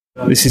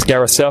This is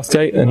Gareth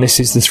Southgate, and this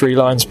is the Three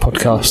Lions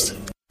podcast.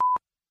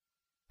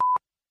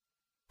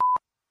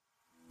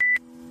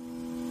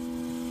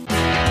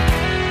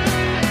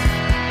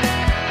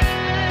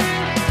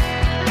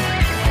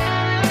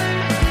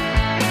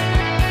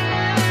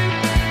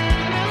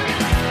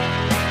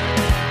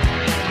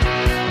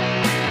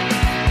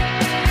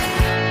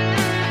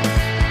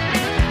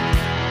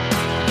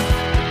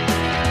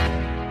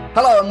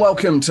 Hello and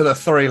welcome to the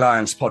Three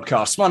Lions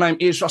podcast. My name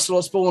is Russell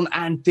Osborne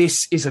and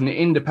this is an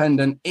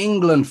independent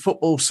England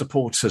football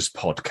supporters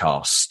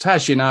podcast.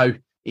 As you know,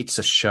 it's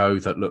a show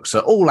that looks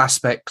at all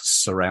aspects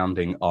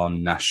surrounding our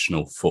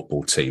national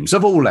football teams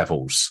of all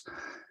levels.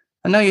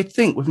 And now you'd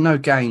think with no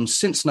games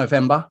since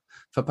November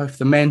for both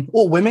the men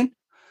or women,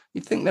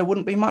 you'd think there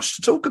wouldn't be much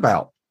to talk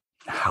about.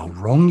 How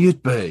wrong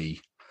you'd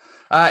be.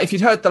 If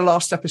you'd heard the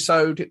last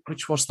episode,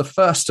 which was the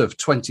first of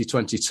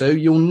 2022,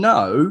 you'll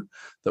know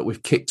that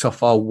we've kicked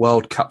off our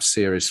World Cup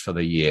series for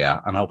the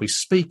year. And I'll be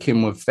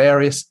speaking with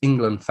various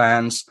England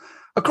fans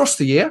across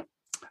the year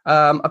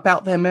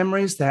about their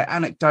memories, their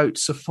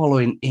anecdotes of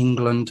following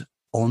England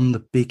on the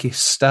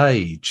biggest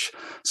stage.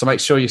 So make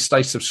sure you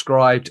stay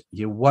subscribed.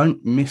 You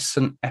won't miss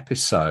an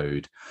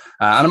episode.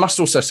 And I must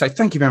also say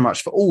thank you very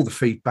much for all the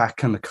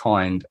feedback and the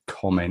kind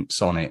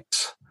comments on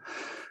it.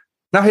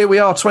 Now, here we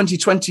are,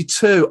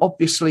 2022.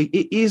 Obviously,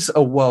 it is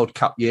a World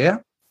Cup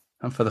year.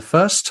 And for the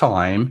first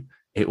time,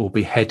 it will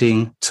be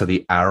heading to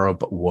the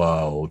Arab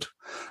world.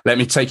 Let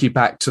me take you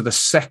back to the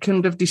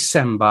 2nd of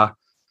December,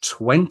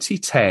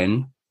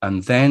 2010,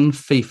 and then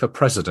FIFA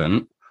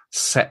president,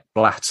 Sepp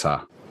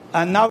Blatter.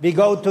 And now we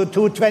go to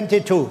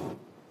 222.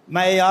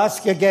 May I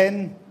ask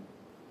again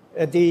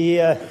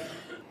the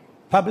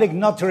public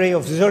notary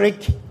of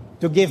Zurich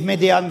to give me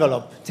the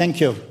envelope? Thank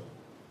you.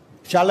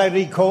 Shall I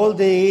recall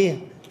the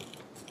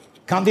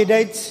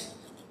candidates?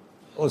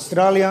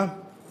 Australia,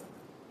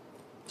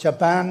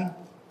 Japan,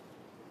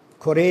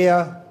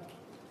 Korea,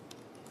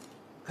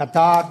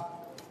 Qatar,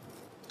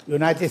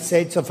 United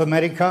States of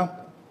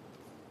America.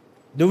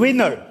 The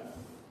winner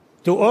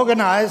to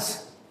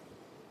organize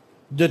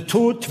the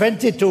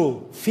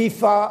 2022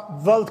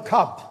 FIFA World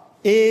Cup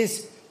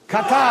is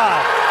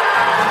Qatar.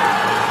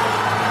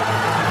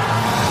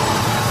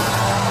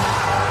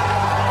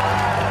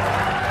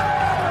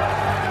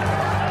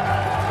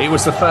 It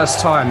was the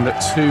first time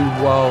that two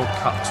World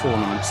Cup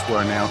tournaments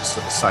were announced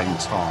at the same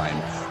time.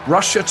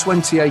 Russia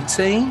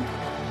 2018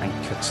 and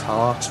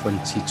Qatar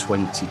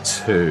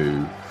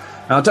 2022.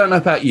 Now, I don't know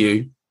about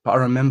you, but I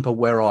remember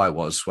where I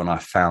was when I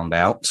found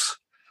out.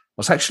 I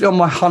was actually on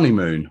my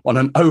honeymoon on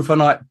an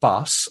overnight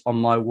bus on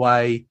my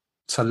way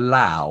to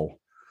Laos,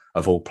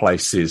 of all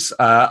places.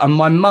 And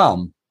my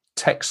mum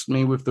texted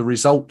me with the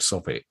results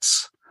of it.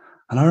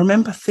 And I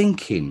remember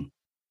thinking,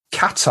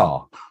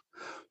 Qatar,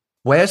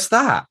 where's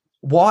that?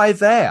 Why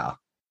there?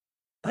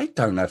 They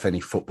don't have any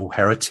football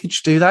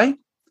heritage, do they?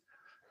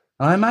 And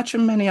I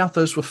imagine many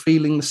others were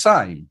feeling the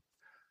same.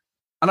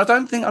 And I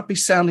don't think I'd be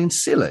sounding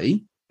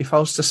silly if I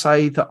was to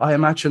say that I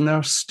imagine there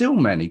are still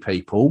many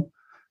people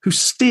who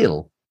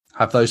still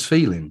have those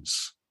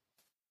feelings.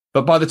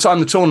 But by the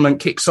time the tournament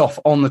kicks off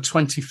on the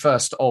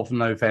 21st of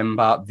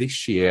November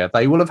this year,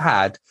 they will have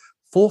had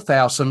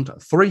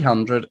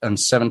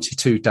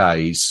 4,372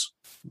 days,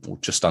 or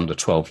just under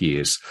 12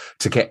 years,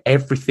 to get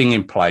everything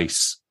in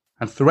place.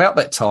 And throughout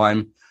that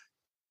time,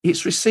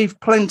 it's received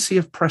plenty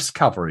of press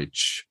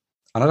coverage.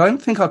 And I don't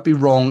think I'd be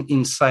wrong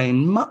in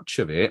saying much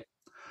of it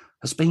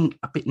has been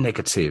a bit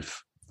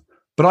negative.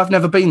 But I've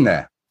never been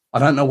there. I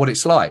don't know what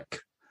it's like.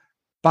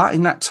 But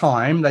in that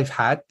time, they've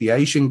had the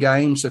Asian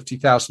Games of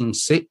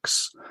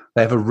 2006.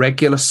 They have a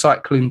regular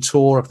cycling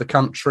tour of the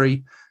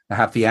country. They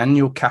have the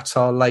annual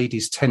Qatar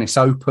Ladies Tennis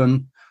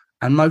Open.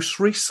 And most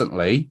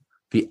recently,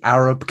 the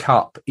Arab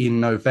Cup in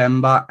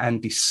November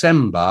and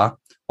December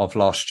of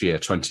last year,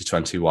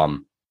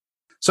 2021.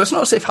 So it's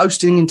not as if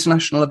hosting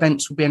international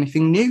events would be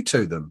anything new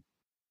to them.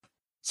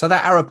 So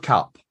that Arab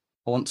Cup,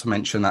 I want to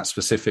mention that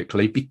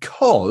specifically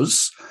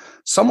because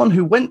someone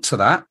who went to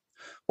that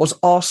was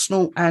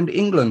Arsenal and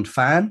England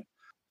fan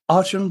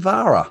Arjun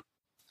Vara.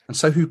 And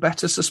so who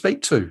better to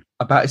speak to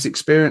about his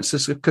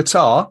experiences with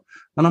Qatar?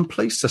 And I'm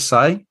pleased to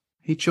say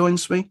he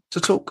joins me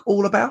to talk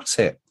all about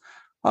it.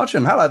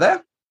 Arjun, hello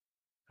there.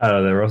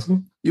 Hello there,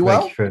 Russell. You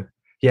well?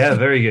 Yeah,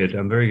 very good.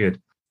 I'm very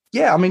good.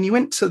 Yeah, I mean, you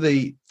went to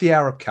the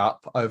Arab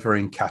Cup over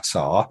in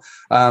Qatar.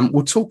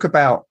 We'll talk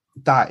about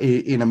that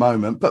in a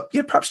moment. But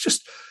yeah, perhaps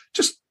just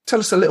tell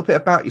us a little bit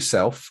about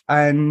yourself.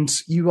 And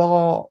you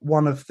are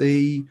one of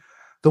the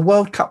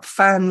World Cup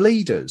fan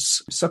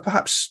leaders. So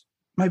perhaps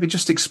maybe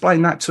just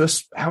explain that to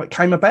us, how it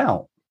came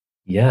about.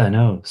 Yeah,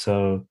 no.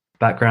 So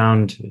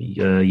background,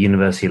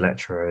 university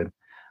lecturer in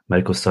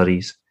medical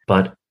studies,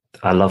 but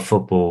I love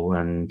football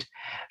and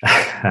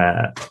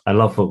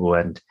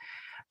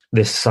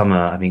this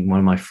summer, I think one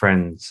of my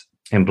friends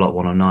in Block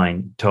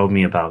 109 told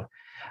me about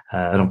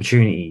an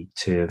opportunity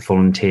to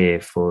volunteer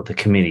for the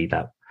committee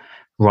that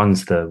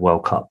runs the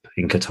World Cup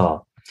in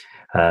Qatar.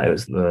 It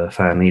was the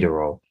fan leader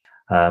role.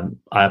 I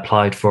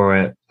applied for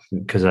it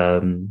because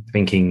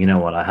thinking, you know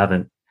what, I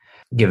haven't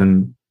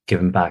given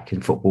given back in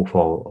football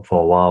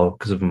for a while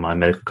because of my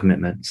medical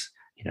commitments,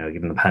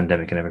 given the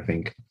pandemic and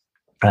everything.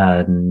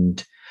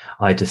 And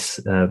I just,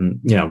 I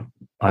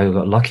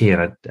got lucky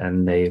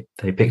and they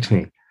picked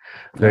me.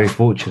 Very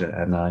fortunate.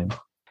 And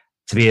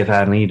to be a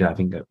fan leader, I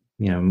think that,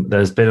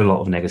 there's been a lot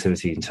of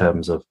negativity in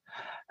terms of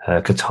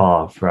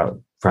Qatar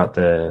throughout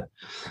the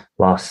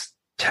last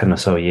 10 or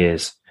so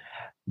years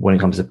when it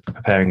comes to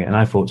preparing it. And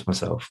I thought to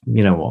myself,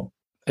 you know what,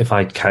 if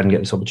I can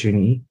get this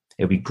opportunity,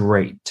 it'd be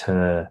great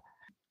to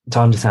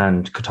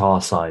understand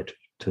Qatar's side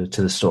to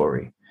the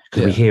story,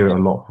 because we hear it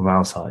a lot from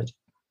our side.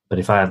 But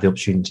if I had the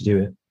opportunity to do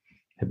it,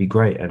 it'd be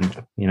great.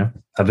 And,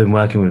 I've been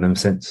working with them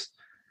since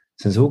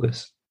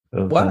August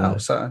of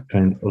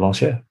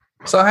last year.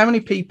 So how many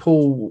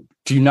people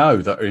do you know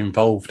that are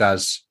involved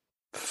as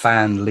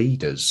fan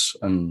leaders,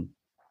 and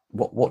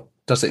what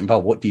does it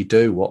involve? What do you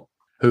do?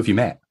 Who have you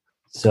met?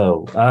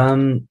 So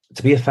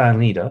to be a fan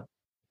leader,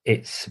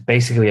 it's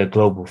basically a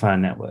global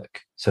fan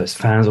network. So it's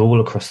fans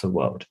all across the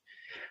world.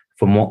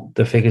 From what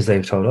the figures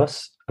they've told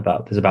us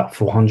there's about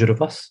 400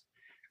 of us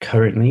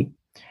currently.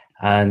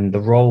 And the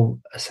role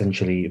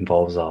essentially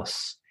involves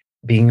us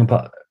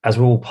as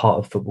we're all part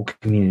of football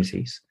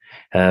communities,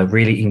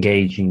 really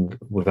engaging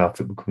with our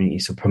football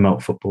communities to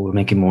promote football and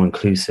make it more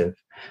inclusive,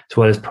 as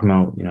well as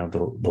promote,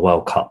 the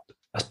World Cup.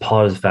 As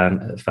part of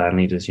fan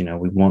leaders,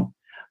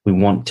 we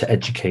want to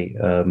educate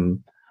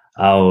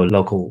our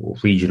local,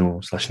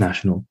 regional /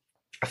 national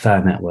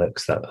fan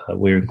networks that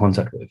we're in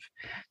contact with,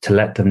 to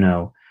let them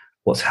know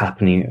what's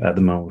happening at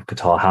the moment with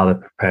Qatar, how they're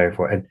preparing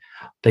for it. And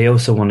they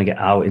also want to get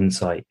our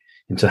insight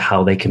into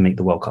how they can make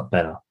the World Cup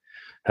better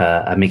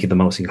and make it the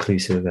most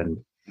inclusive and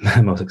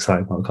most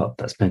exciting World Cup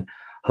that's been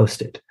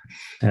hosted.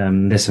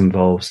 This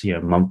involves,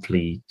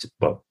 monthly,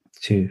 3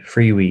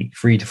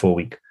 to 4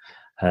 week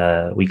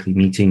weekly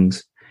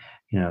meetings.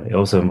 It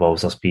also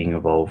involves us being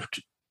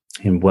involved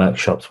in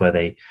workshops where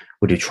they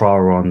would do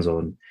trial runs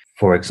on,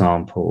 for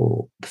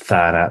example, the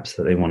fan apps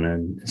that they want to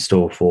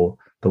install for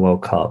the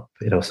World Cup.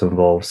 It also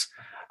involves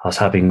us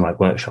having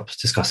workshops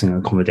discussing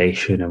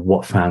accommodation and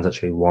what fans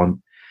actually want.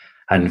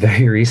 And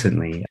very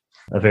recently,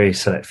 a very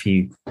select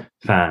few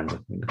fans, I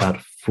think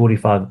about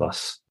 45 of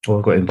us,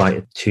 all got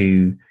invited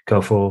to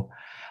go for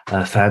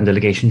a fan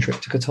delegation trip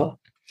to Qatar.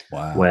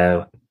 Wow.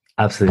 Where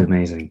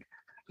absolutely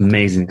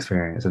amazing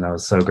experience. And I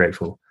was so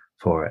grateful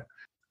for it.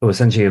 We were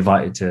essentially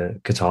invited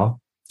to Qatar,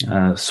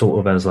 sort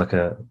of as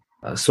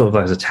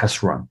a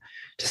test run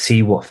to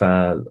see what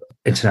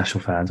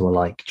international fans were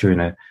like during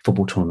a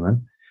football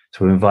tournament.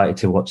 So we were invited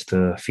to watch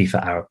the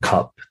FIFA Arab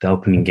Cup, the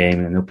opening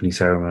game and the opening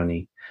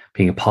ceremony,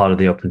 being a part of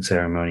the opening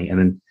ceremony. And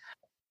then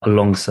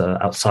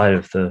outside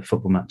of the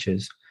football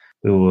matches,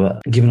 we were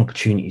given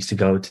opportunities to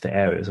go to the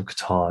areas of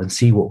Qatar and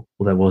see what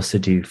there was to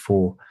do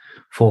for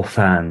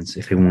fans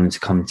if they wanted to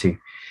come to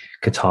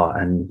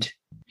Qatar, and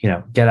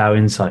get our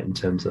insight in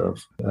terms of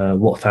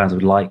what fans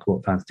would like,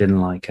 what fans didn't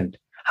like, and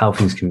how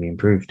things can be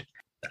improved.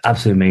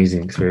 Absolutely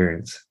amazing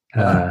experience.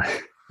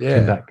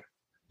 Came back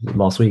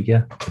last week.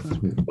 Yeah.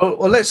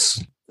 Well, let's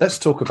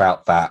talk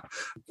about that.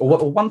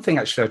 Well, one thing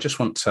actually I just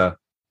want to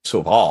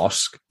sort of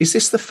ask, is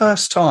this the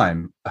first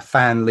time a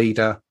fan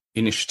leader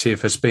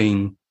initiative has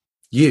been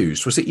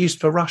used? Was it used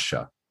for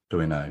Russia? Do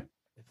we know?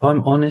 If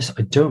I'm honest,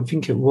 I don't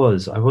think it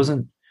was. I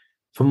wasn't,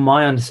 from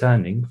my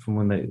understanding, from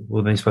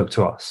when they spoke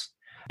to us,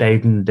 they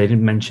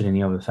didn't mention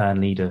any other fan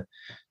leader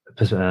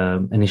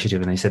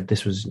initiative, and they said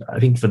this was, I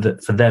think for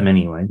them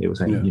anyway, they were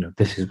saying,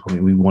 this is probably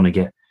we want to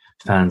get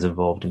fans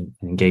involved and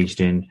engaged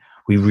in.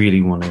 We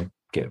really want to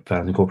get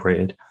fans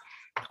incorporated.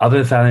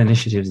 Other fan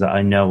initiatives that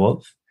I know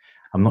of,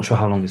 I'm not sure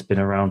how long it's been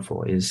around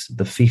for, is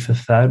the FIFA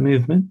fan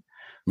movement,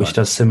 which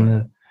does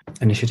similar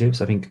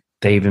initiatives. I think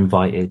they've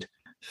invited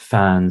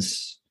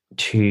fans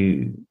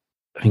to,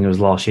 I think it was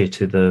last year,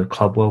 to the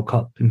Club World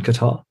Cup in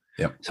Qatar.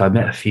 Yep. So I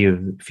met a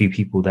few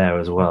people there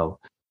as well,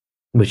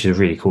 which is a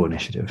really cool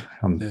initiative.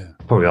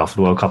 Probably after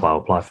the World Cup, I'll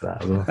apply for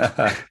that as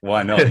well.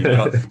 Why not?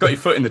 You've got your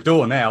foot in the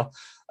door now.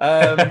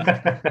 Okay,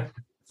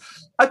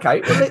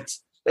 well,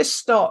 let's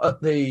start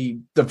at the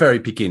very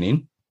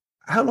beginning.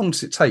 How long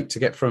does it take to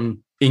get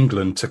from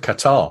England to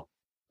Qatar?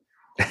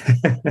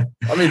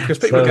 I mean, because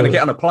people are going to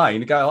get on a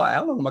plane and go,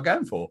 how long am I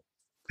going for?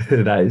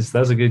 That's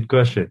a good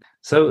question.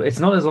 So it's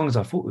not as long as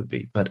I thought it would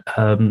be, but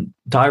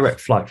direct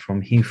flight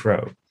from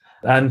Heathrow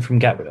and from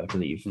Gatwick, I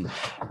believe,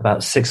 about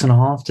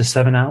 6.5 to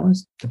 7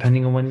 hours,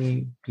 depending on when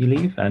you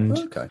leave. And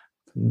okay.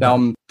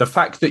 Now, the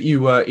fact that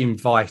you were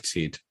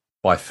invited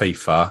by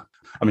FIFA,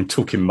 I mean,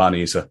 talking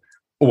money is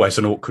always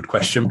an awkward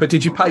question, but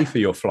did you pay for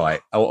your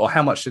flight, or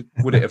how much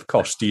would it have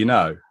cost? Do you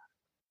know?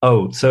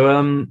 Oh,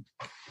 so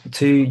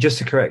to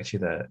correct you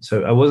there,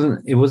 so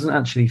it wasn't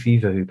actually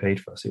FIFA who paid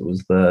for us. It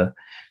was the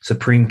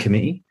Supreme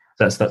Committee.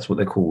 That's what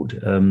they're called.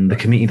 The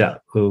committee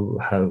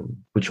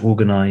which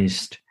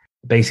organised,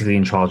 basically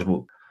in charge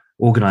of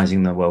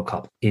organising the World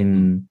Cup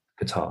in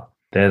Qatar.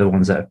 They're the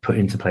ones that have put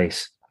into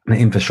place the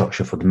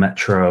infrastructure for the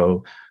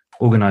metro,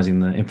 organising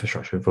the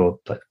infrastructure for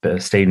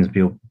stadiums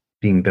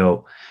being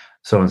built,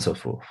 so on and so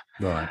forth.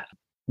 Right.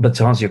 But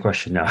to answer your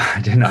question, no,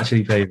 I didn't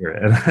actually pay for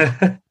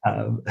it.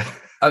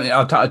 I mean,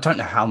 I don't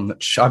know how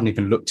much. I haven't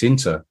even looked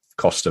into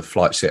cost of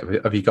flights yet.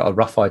 Have you got a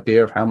rough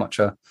idea of how much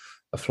a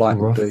flight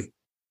would be?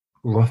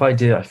 Rough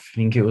idea. I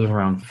think it was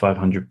around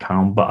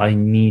 £500, but I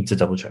need to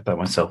double check that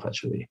myself.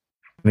 Actually,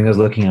 I mean, I was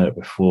looking at it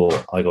before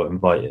I got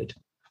invited.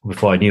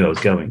 Before I knew I was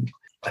going,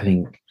 I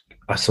think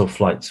I saw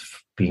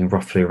flights being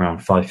roughly around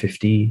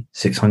 550,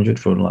 600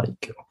 for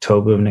like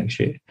October of next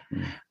year.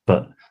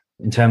 But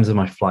in terms of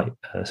my flight,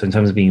 so in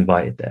terms of being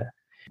invited there,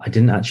 I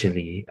didn't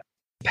actually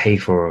pay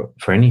for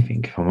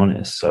anything, if I'm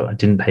honest. So I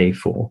didn't pay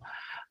for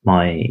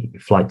my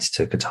flights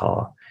to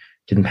Qatar,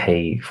 didn't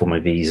pay for my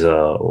visa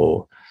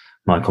or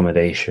my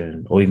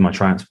accommodation or even my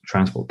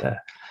transport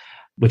there,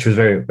 which was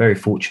very, very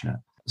fortunate.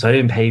 So I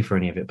didn't pay for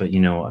any of it, but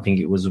I think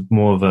it was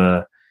more of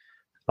a,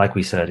 like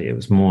we said, it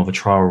was more of a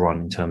trial run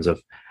in terms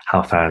of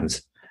how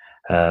fans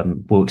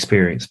will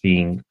experience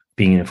being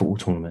in a football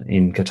tournament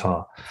in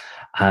Qatar.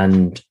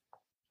 And,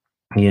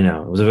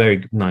 it was a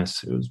very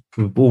nice,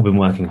 we've all been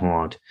working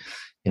hard.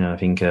 I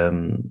think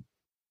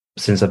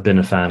since I've been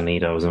a fan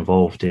leader, I was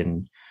involved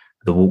in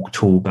the Walk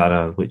Tall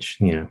banner, which,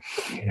 we've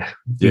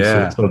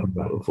spoken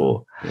about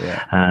before.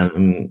 Yeah.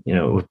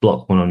 With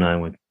Block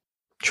 109, we're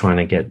trying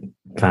to get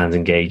fans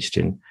engaged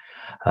in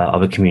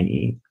other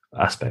community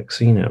aspects.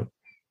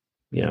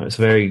 It's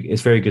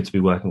very good to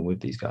be working with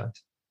these guys.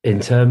 In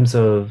terms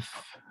of,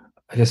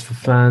 I guess, for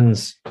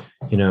fans,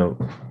 I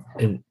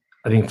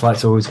think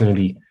flights are always going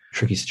to be a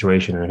tricky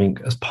situation. And I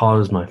think as part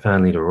of my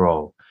fan leader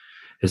role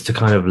is to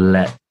kind of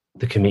let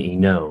the committee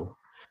know.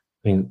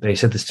 I mean, they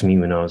said this to me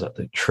when I was at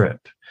the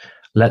trip.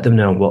 Let them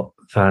know what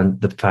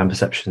the fan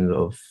perception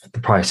of the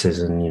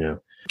prices and,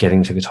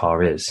 getting to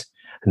Qatar is.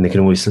 And they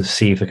can always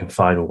see if they can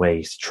find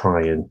ways to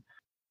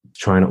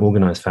try and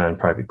organise fan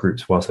private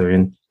groups whilst they're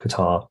in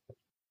Qatar.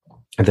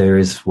 And there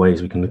is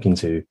ways we can look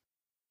into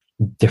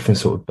different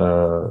sort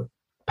of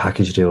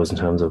package deals in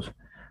terms of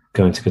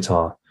going to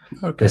Qatar.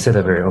 Okay. They said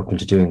they're very open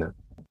to doing that.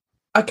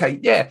 Okay,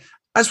 yeah.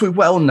 As we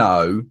well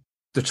know,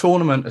 the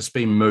tournament has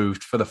been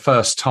moved for the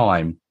first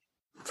time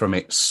from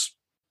its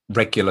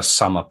regular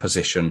summer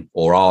position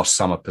or our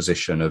summer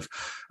position of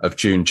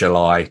June,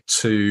 July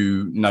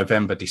to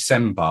November,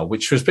 December,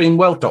 which has been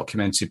well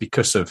documented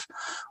because of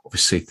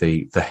obviously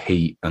the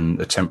heat and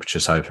the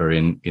temperatures over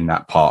in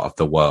that part of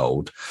the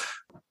world.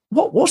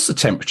 What was the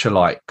temperature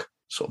like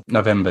sort of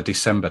November,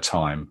 December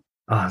time?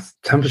 The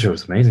temperature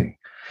was amazing.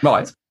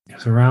 Right. It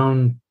was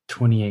around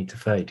 28 to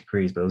 30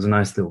 degrees, but it was a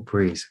nice little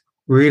breeze.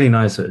 Really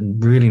nice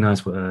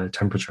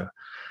temperature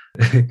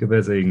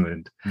compared to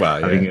England. Well,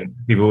 yeah. I think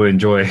people will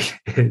enjoy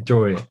it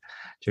during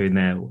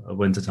their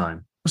winter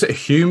time. Was it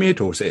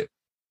humid or was it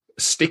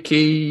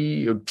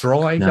sticky or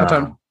dry?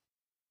 No.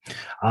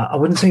 I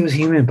wouldn't say it was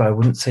humid, but I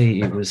wouldn't say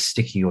it was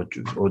sticky or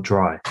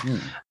dry.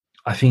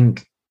 I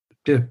think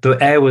the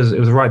air was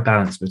the right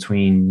balance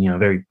between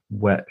very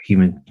wet,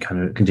 humid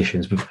kind of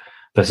conditions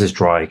versus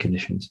dry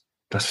conditions.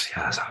 That's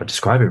how I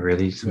describe it.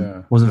 Really,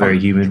 it wasn't very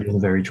humid, it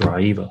wasn't very dry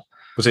either.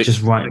 Was it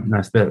just right,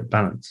 nice bit of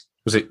balance?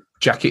 Was it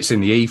jackets in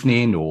the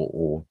evening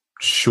or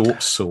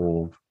shorts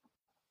or?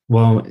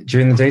 Well,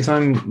 during the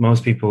daytime,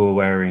 most people were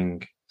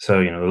wearing.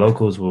 So the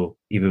locals will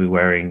either be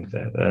wearing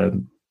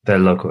their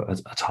local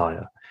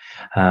attire.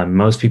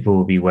 Most people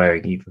will be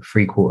wearing either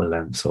 3/4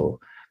 lengths or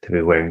they'll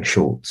be wearing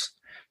shorts.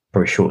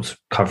 Probably shorts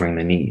covering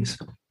their knees.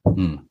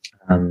 In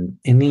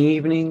the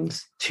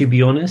evenings, to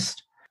be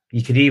honest,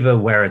 you could either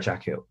wear a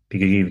jacket, you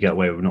could either get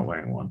away with not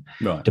wearing one.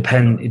 Right.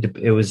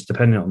 It was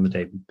dependent on the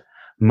day.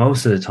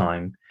 Most of the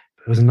time,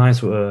 it was a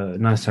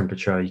nice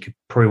temperature. You could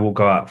probably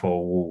go out for a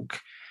walk,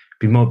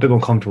 be a bit more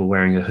comfortable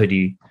wearing a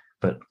hoodie,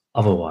 but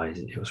otherwise,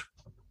 it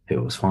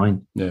was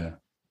fine. Yeah.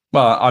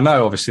 Well, I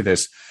know obviously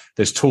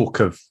there's talk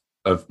of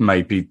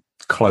maybe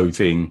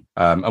clothing,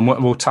 and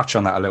we'll touch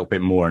on that a little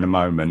bit more in a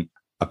moment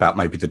about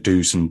maybe the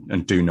do's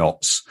and do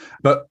nots.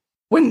 But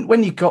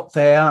when you got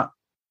there,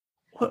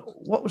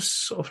 what was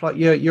sort of like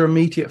your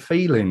immediate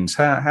feelings?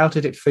 How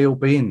did it feel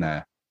being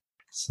there?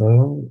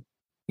 So,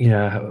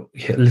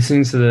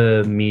 listening to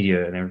the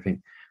media and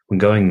everything when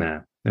going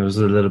there, there was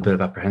a little bit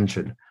of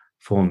apprehension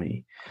for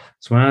me.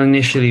 So when I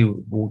initially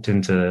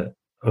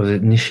I was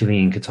initially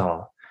in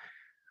Qatar.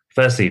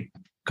 Firstly,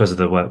 because of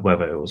the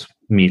weather, it was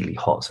immediately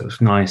hot, so it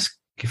was nice.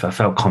 If I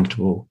felt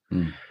comfortable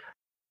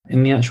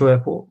in the actual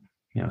airport.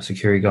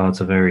 Security guards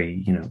are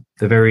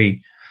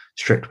very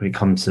strict when it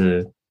comes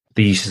to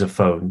the uses of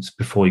phones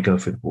before you go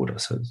through the border.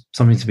 So it's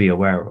something to be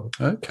aware of.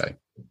 Okay.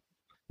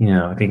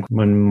 I think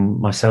when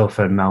myself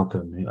and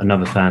Malcolm,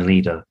 another fan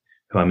leader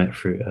who I met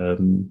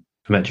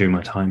during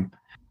my time,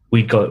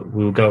 we'd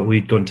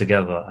gone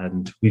together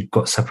and we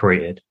got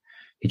separated.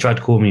 He tried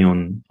to call me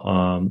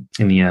on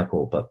in the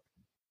airport, but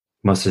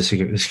most of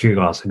the security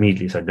guards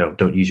immediately said, no,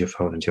 don't use your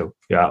phone until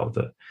you're out of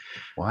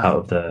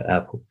the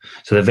airport.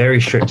 So they're very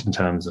strict in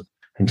terms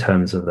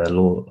of their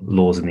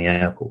laws in the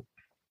airport.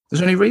 Is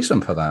there any reason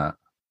for that?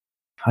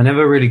 I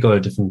never really got a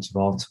definitive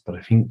answer, but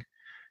I think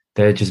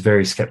they're just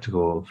very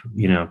skeptical of,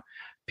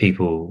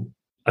 people.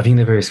 I think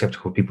they're very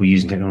skeptical of people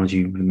using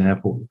technology in the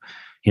airport,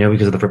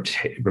 because of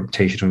the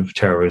reputation of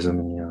terrorism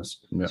and so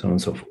on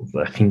and so forth.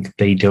 I think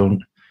they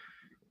don't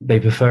they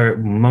prefer it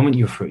the moment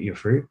you're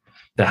through.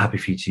 They're happy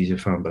for you to use your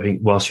phone. But I think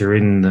whilst you're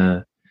in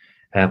the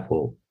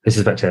airport, this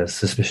is back to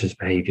suspicious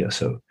behaviour.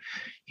 So,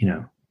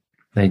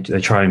 they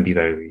try and be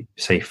very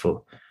safe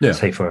for.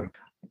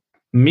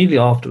 Immediately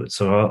afterwards,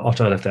 so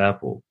after I left the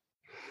airport,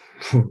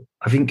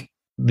 I think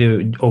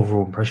the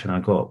overall impression I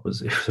got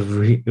was it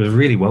was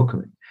really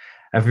welcoming.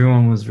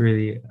 Everyone was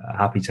really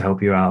happy to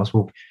help you out. I was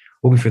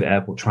walking through the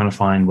airport trying to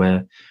find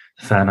where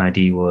the fan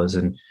ID was,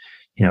 and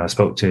I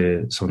spoke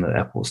to some of the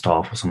airport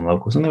staff or some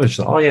locals, and they were just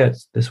like, "Oh yeah,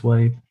 it's this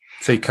way."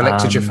 So you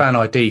collected your fan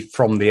ID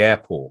from the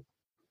airport?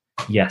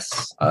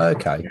 Yes.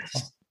 Okay.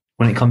 Yes.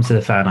 When it comes to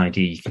the fan ID,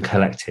 you can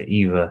collect it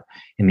either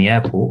in the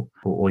airport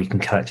or you can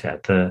collect it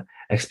at the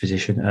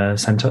Exposition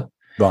Centre,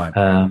 right,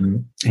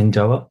 in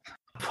Doha.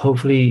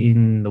 Hopefully,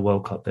 in the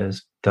World Cup,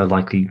 they're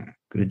likely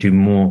to do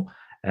more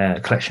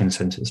collection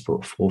centres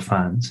for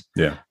fans.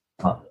 Yeah.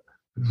 But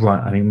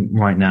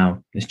right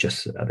now it's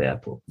just at the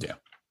airport. Yeah.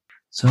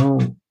 So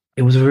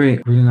it was a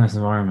really, really nice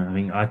environment. I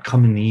mean, I'd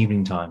come in the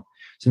evening time,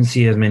 didn't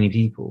see as many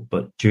people,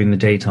 but during the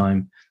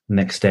daytime, the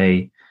next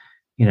day,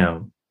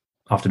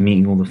 after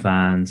meeting all the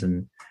fans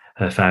and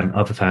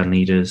other fan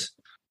leaders,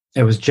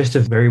 it was just a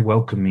very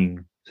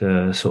welcoming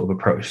sort of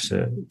approach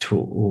to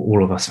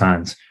all of us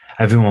fans.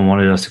 Everyone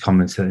wanted us to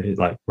come into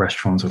like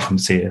restaurants or come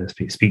see us,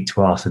 speak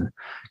to us, and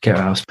get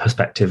our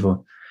perspective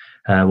on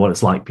what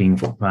it's like being a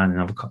football fan in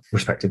other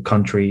respective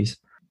countries.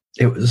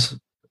 It was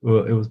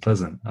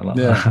pleasant.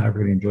 I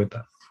really enjoyed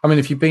that. I mean,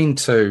 have you been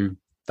to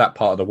that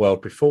part of the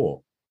world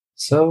before?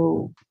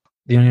 So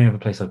the only other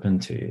place I've been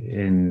to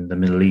in the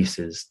Middle East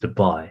is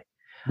Dubai.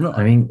 Right.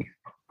 I mean,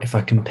 if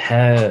I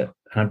compare,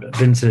 and I've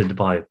been to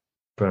Dubai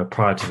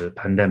prior to the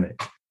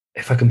pandemic.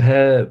 If I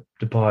compare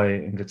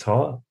Dubai and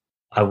Qatar,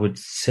 I would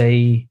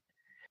say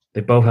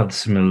they both have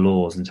similar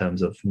laws in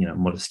terms of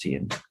modesty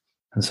and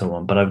so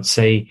on. But I would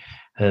say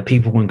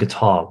people in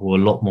Qatar were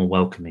a lot more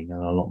welcoming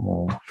and a lot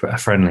more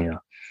friendlier.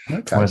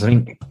 Okay. Whereas I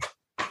think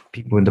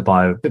people in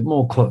Dubai are a bit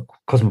more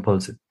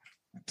cosmopolitan.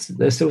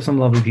 There's still some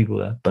lovely people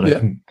there, but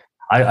yeah.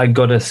 I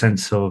got a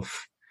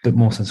bit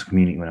more sense of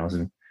community when I was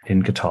in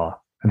Qatar,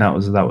 and that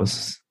was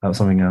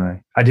something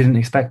I didn't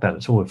expect that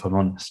at all, if I'm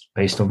honest,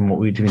 based on what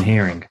we'd been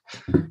hearing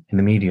in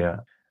the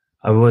media.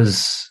 I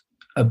was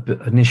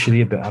initially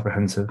a bit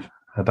apprehensive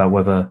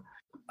about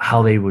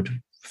how they would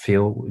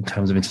feel in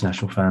terms of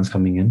international fans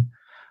coming in,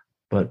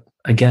 but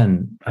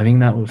again, I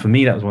think for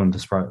me that was one of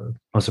the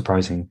most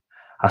surprising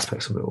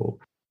aspects of it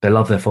all. They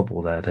love their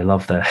football there. They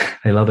love their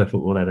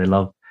football there.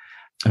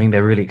 I think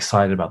they're really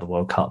excited about the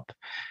World Cup.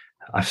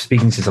 I've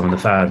speaking to some of the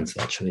fans,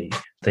 actually.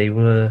 They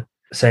were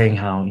saying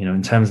how,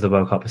 in terms of the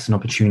World Cup, it's an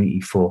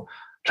opportunity for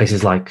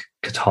places like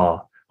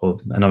Qatar or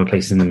other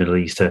places in the Middle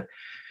East to,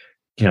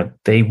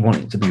 they want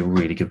it to be a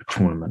really good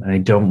tournament. And they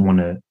don't want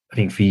to, I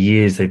think for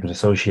years they've been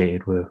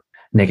associated with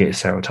negative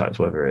stereotypes,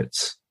 whether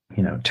it's,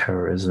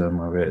 terrorism,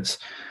 whether it's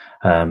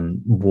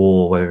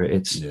war, whether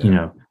it's,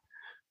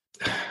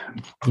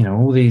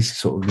 all these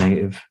sort of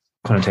negative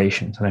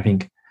connotations. And I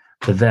think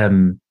for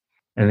them,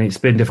 and it's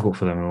been difficult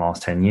for them in the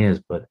last 10 years,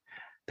 but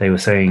they were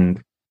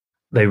saying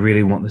they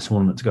really want this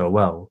tournament to go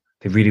well.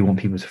 They really want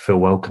people to feel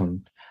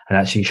welcome and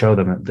actually show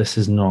them that this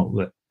is not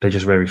that they're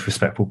just very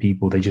respectful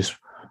people. They just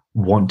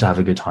want to have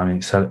a good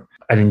time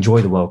and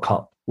enjoy the World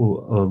Cup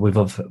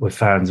with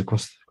fans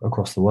across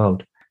the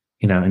world,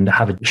 and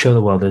show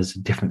the world there's a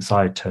different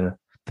side to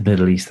the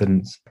Middle East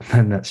than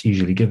that's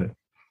usually given.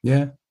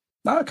 Yeah.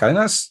 Okay.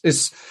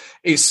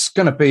 It's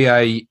going to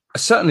be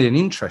certainly an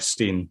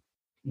interesting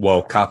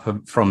World Cup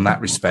from that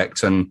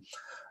respect, and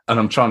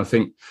I'm trying to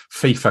think.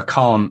 FIFA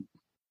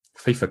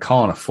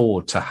can't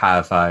afford to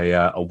have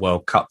a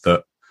World Cup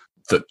that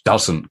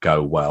doesn't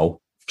go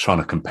well. Trying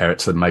to compare it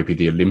to maybe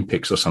the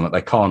Olympics or something,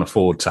 they can't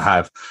afford to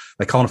have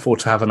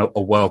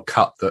a World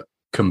Cup that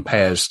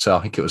compares to, I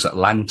think it was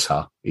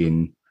Atlanta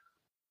in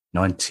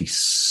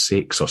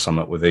 '96 or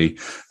something with the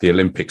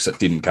Olympics that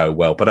didn't go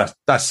well. But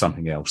that's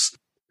something else.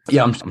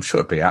 Yeah, I'm sure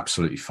it'd be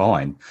absolutely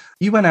fine.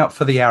 You went out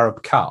for the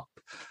Arab Cup.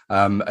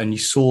 And you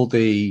saw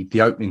the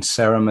opening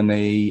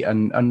ceremony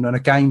and a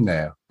game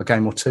there, a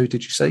game or two.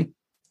 Did you see?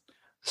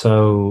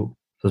 So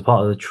as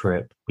part of the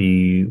trip,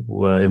 we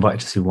were invited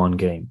to see one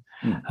game.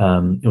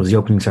 It was the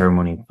opening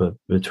ceremony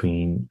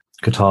between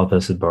Qatar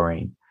versus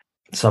Bahrain.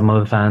 Some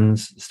other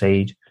fans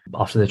stayed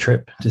after the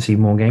trip to see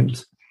more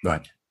games.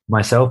 Right.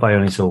 Myself, I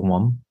only saw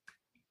one.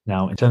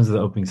 Now, in terms of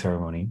the opening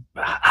ceremony,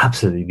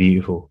 absolutely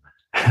beautiful,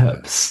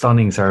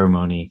 stunning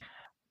ceremony.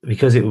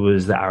 Because it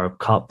was the Arab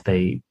Cup,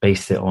 they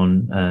based it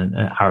on an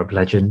Arab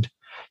legend,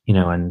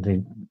 and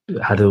they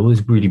had all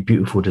these really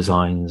beautiful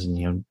designs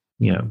and,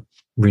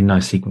 really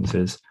nice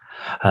sequences.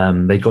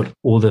 They got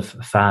all the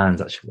fans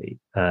actually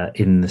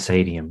in the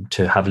stadium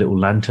to have little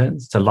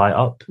lanterns to light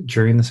up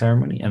during the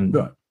ceremony. And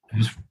It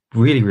was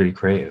really, really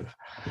creative.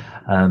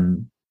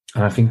 And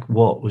I think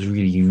what was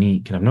really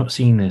unique, and I've not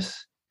seen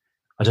this,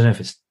 I don't know if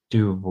it's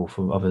doable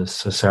for other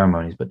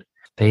ceremonies, but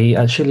they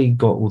actually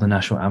got all the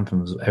national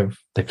anthems.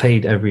 They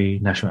played every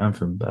national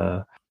anthem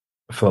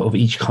of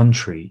each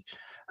country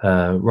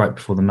right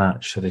before the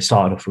match. So they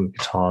started off with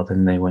Qatar,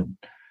 then they went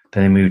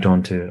Then they moved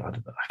on to, I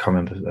can't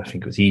remember, I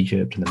think it was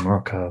Egypt and then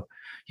Morocco.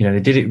 They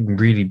did it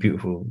really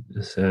beautiful.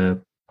 It's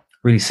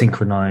really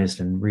synchronized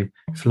and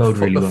flowed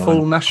really well. The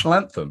full national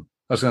anthem.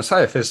 I was going to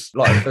say, if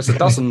there's a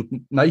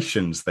dozen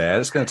nations there,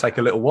 it's going to take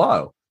a little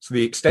while. So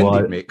the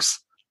extended mix.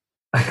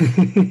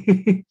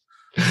 I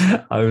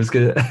was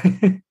going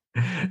to...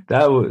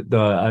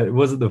 it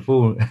wasn't the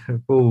full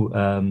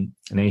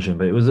nation,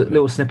 but it was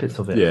little snippets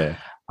of it. Yeah.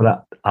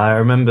 But I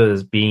remember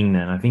as being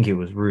there, and I think it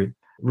was really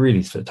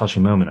a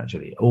touching moment,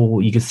 actually.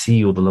 You could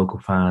see all the local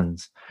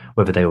fans,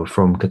 whether they were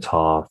from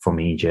Qatar, from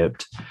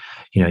Egypt.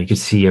 You could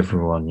see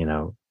everyone,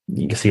 you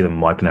could see them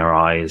wiping their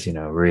eyes,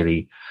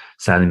 really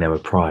standing there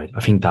with pride.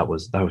 I think that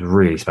was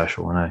really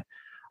special. And I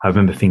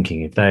remember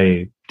thinking, if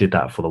they did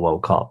that for the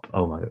World Cup,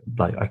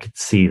 I could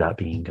see that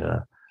being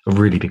a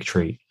really big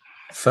treat.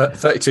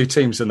 32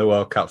 teams in the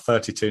World Cup,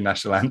 32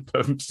 national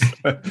anthems.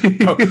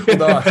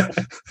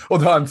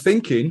 although I'm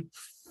thinking,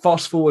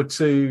 fast forward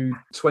to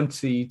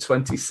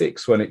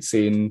 2026 when it's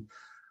in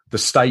the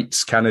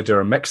States,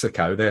 Canada and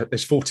Mexico,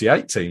 there's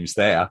 48 teams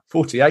there,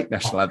 48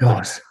 national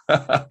anthems.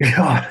 God.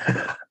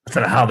 I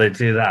don't know how they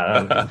do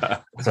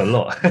that. That's a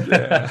lot.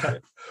 Yeah.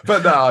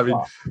 But no, I mean,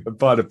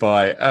 by the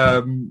by,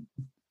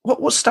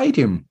 what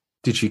stadium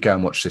did you go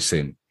and watch this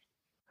in?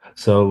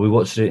 So we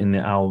watched it in the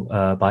Al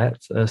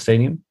Bayat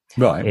Stadium.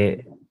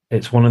 Right.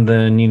 It's one of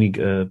the newly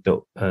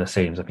built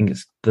stadiums. I think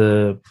it's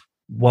the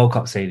World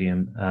Cup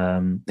stadium.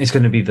 It's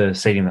going to be the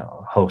stadium that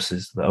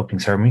hosts the opening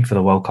ceremony for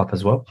the World Cup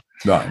as well.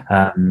 Right.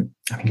 I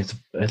think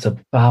it's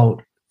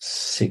about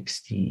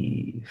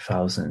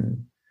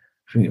 60,000.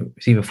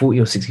 It's either 40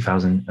 or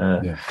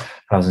 60,000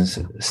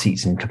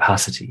 seats in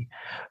capacity.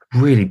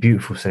 Really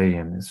beautiful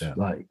stadium. It's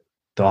like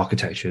the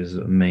architecture is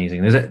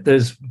amazing.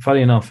 There's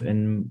funny enough,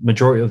 in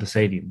majority of the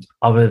stadiums,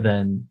 other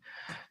than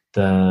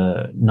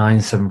the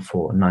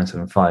 974 and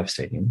 975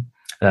 stadium,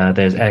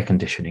 there's air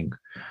conditioning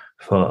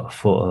for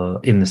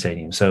in the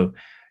stadium. So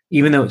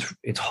even though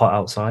it's hot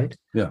outside,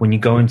 when you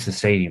go into the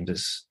stadiums,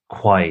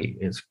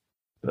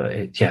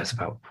 it's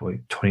about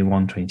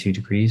 21, 22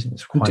 degrees.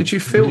 It's quite. Did you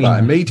feel that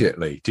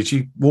immediately? Did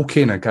you walk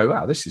in and go,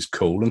 "Wow, this is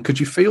cool"? And could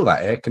you feel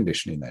that air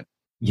conditioning then?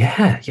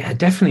 Yeah,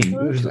 definitely.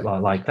 Okay. It was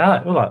like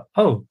that. We're like,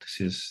 "Oh,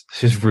 this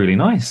is really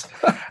nice."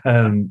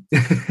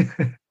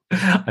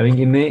 I think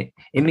in the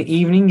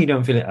evening you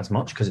don't feel it as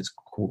much because it's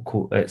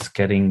cool. It's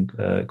getting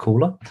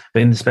cooler,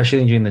 but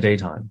especially during the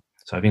daytime.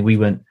 So I think we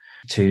went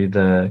to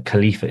the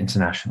Khalifa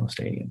International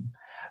Stadium.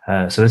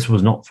 So this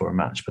was not for a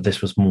match, but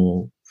this was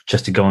more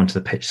just to go onto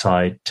the pitch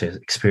side to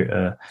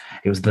experience.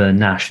 It was the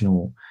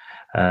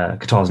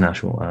Qatar's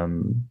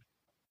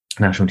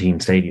national team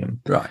stadium.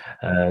 Right.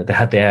 They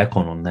had the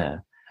aircon on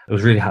there. It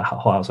was really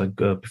hot outside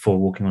before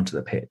walking onto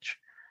the pitch.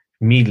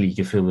 Immediately you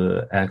could feel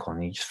the aircon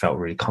and you just felt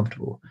really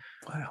comfortable.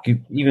 Wow.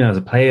 Even as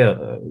a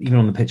player, even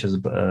on the pitch as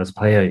a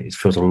player, it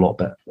feels a lot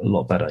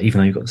better. Even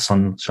though you've got the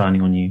sun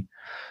shining on you,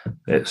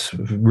 it's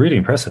really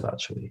impressive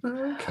actually.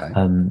 Okay.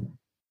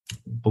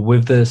 But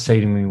with the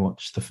stadium, we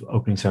watched the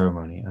opening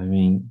ceremony. I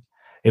mean,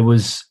 it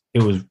was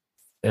the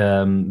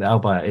Al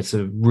Bayat. It's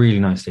a really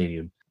nice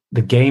stadium.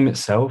 The game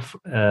itself,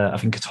 I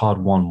think Qatar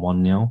won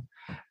 1-0.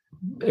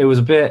 It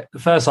was the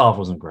first half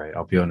wasn't great,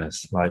 I'll be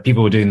honest. Like,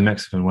 people were doing the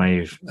Mexican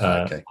wave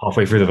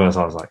halfway through the first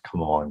half. I was like,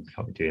 come on, you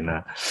can't be doing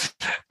that.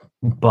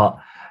 But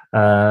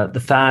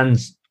the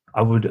fans,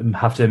 I would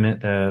have to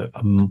admit, they're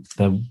a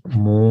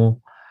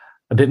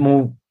bit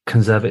more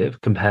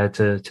conservative compared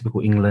to typical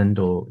England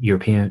or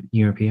European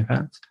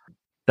fans.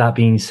 That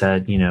being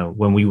said,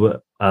 when we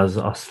were, as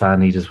us fan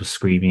leaders were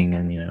screaming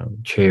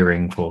and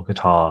cheering for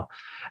Qatar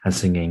and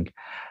singing,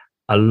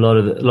 a lot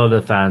of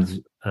the fans,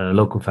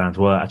 local fans,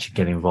 were actually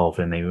getting involved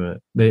and they were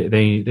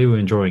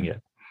enjoying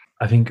it.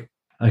 I think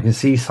I can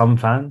see some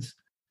fans.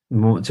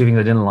 Two things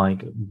I didn't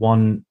like.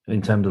 One,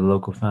 in terms of the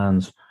local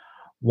fans,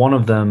 one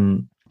of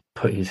them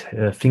put his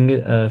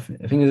fingers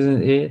in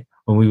his ear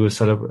when we were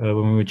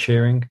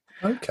cheering.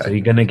 Okay. So you're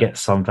going to get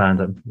some fans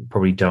that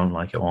probably don't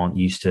like it or aren't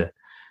used to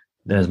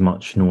as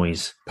much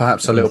noise.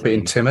 Perhaps a little bit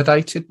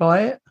intimidated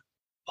by it?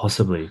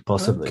 Possibly.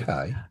 Okay.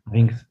 I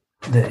think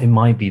that it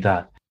might be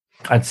that.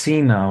 I'd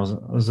seen that. I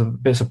was a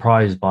bit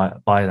surprised by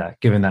that,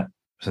 given that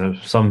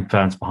some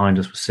fans behind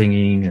us were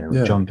singing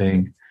and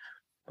jumping.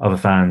 Other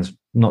fans,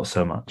 not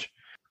so much.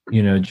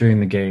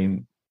 During the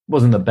game,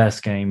 wasn't the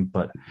best game,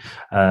 but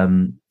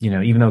even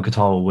though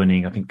Qatar were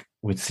winning, I think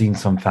we'd seen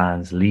some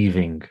fans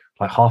leaving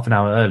like half an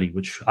hour early,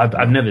 which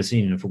I've never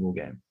seen in a football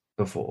game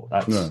before.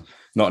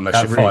 Not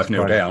unless you're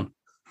 5-0 down.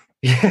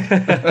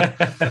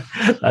 Yeah,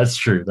 that's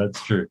true.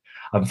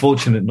 I'm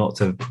fortunate not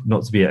to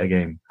be at a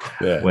game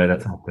where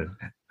that's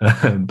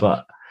happened.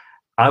 But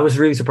I was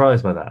really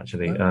surprised by that,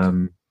 actually.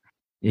 Okay.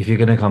 If you're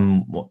going to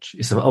come watch,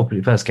 it's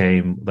the first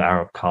game, the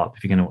Arab Cup.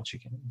 If you're going to watch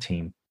your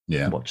team,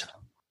 watch them.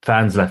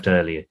 Fans left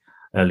earlier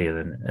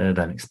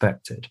than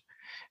expected,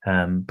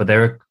 but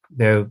they're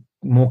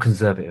more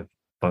conservative,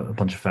 a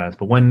bunch of fans.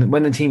 But when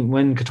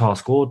Qatar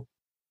scored,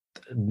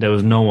 there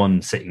was no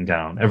one sitting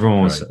down.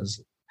 Everyone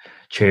was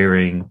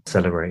cheering,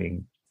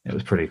 celebrating. It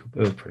was pretty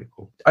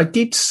cool. I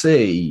did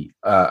see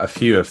a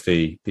few of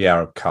the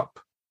Arab Cup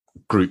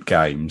group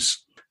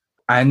games,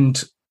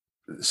 and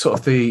sort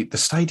of the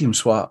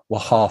stadiums were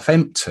half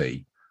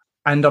empty.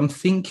 And I'm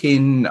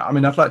thinking, I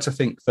mean, I'd like to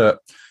think that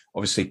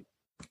obviously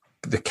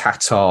the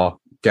Qatar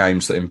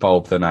games that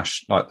involve the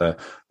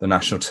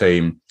national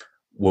team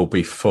will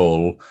be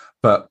full,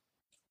 but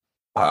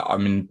I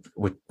mean,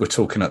 we're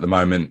talking at the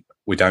moment,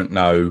 we don't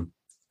know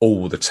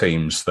all the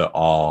teams that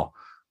are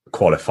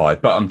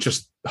qualified, but I'm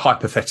just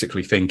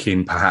hypothetically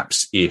thinking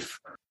perhaps if,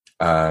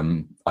 I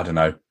don't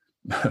know,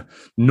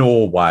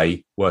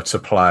 Norway were to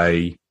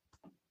play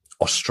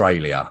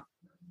Australia,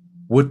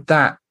 would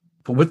that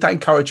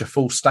encourage a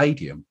full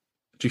stadium?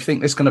 Do you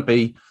think there's going to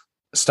be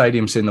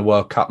stadiums in the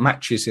World Cup,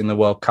 matches in the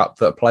World Cup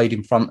that are played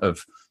in front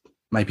of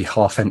maybe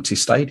half-empty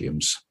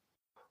stadiums?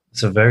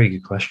 It's a very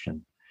good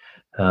question.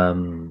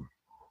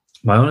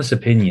 My honest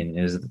opinion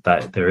is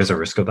that there is a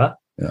risk of that.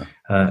 Yeah.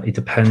 It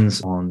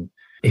depends on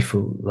if,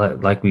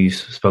 like we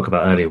spoke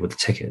about earlier with the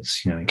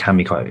tickets, it can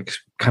be quite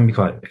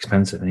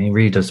expensive, and it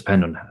really does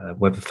depend on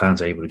whether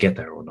fans are able to get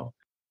there or not.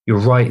 You're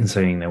right in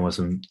saying there are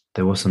some games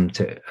at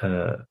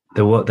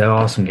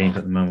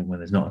the moment where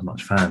there's not as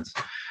much fans.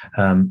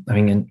 I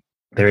mean,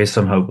 there is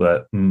some hope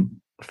that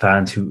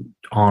fans who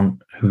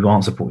aren't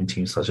supporting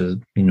teams such as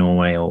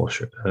Norway or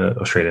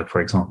Australia, for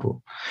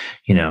example,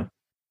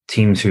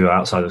 teams who are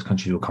outside those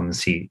countries will come and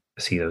see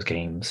those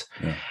games.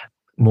 Yeah.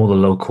 More the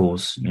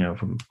locals,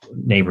 from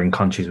neighboring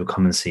countries will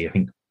come and see. I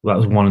think that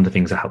was one of the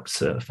things that helped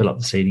fill up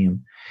the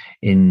stadium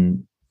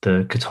in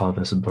the Qatar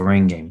versus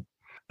Bahrain game.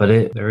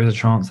 But there is a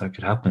chance that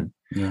could happen.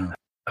 Yeah.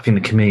 I think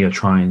the committee are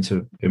trying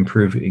to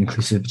improve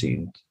inclusivity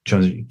in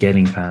terms of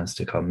getting fans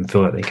to come and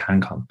feel like they can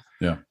come.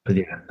 Yeah. But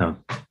no,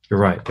 you're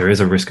right. There is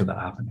a risk of that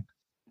happening.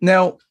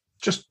 Now,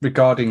 just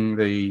regarding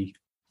the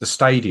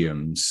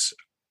stadiums,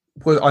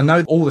 well, I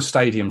know all the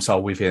stadiums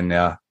are within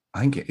I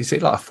think, is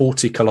it like a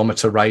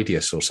 40-kilometre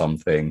radius or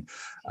something?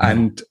 Yeah.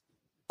 And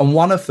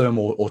one of them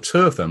or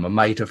two of them are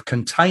made of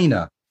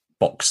container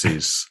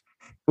boxes.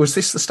 Was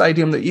this the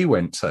stadium that you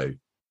went to?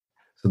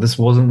 So this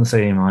wasn't the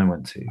stadium I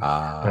went to.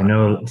 I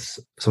know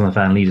some of the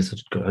fan leaders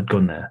had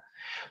gone there.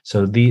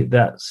 So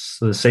that's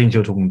the stadiums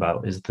you're talking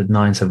about is the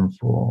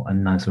 974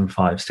 and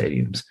 975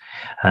 stadiums.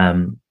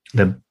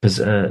 They're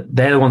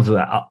the ones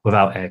that are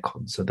without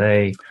aircon, so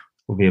they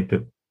will be a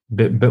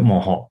bit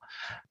more hot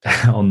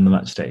on the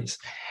match days.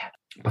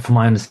 But from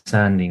my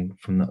understanding,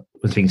 when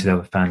speaking to the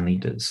other fan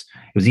leaders,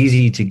 it was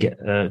easy to get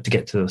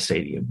to those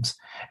stadiums.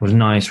 It was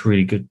nice,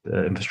 really good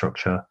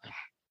infrastructure.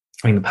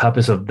 I mean, the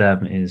purpose of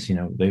them is,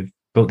 they've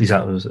built these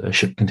out as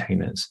ship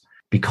containers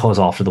because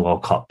after the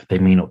World Cup they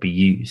may not be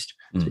used.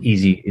 So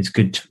it's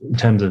good in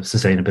terms of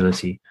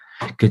sustainability.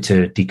 Good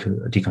to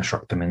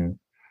deconstruct them and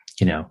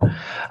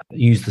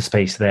use the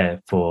space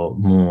there for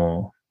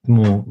more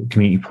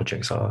community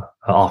projects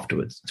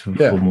afterwards for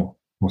more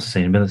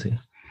sustainability.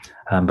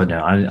 But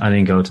no, I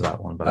didn't go to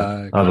that one, but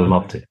I'd have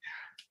loved it.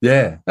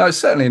 Yeah, no, it's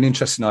certainly an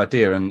interesting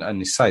idea, and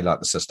you say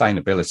like the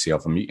sustainability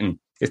of them.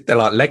 If they're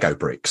like Lego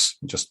bricks,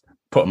 just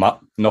put them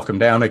up, knock them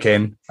down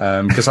again.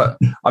 Because I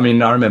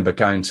remember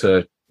going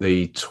to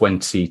the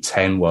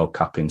 2010 World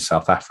Cup in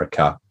South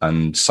Africa,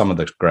 and some of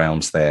the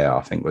grounds there,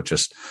 I think,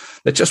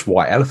 they're just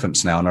white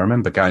elephants now. And I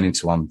remember going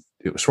into one;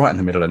 it was right in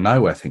the middle of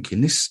nowhere,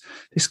 thinking this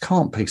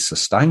can't be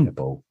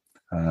sustainable.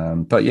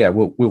 But yeah,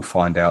 we'll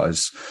find out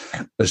as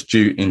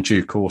in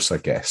due course, I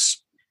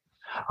guess.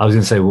 I was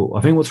going to say, well,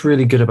 I think what's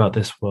really good about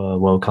this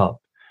World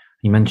Cup,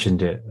 you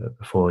mentioned it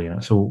before,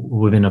 so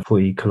within a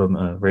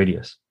 40-kilometre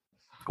radius.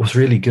 What's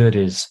really good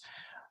is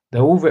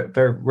they're all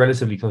very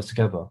relatively close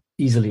together,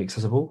 easily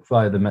accessible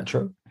via the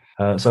metro.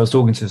 So I was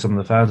talking to some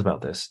of the fans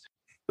about this.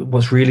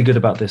 What's really good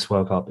about this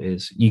World Cup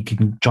is you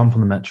can jump on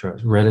the metro.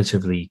 It's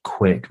relatively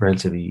quick,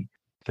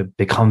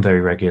 become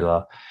very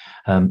regular,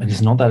 and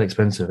it's not that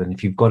expensive. And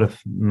if you've got a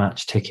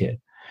match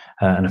ticket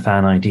and a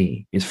fan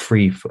ID, it's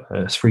free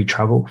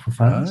travel for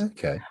fans. Oh,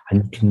 okay.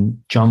 And you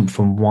can jump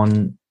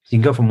you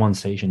can go from one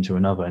station to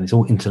another, and it's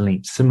all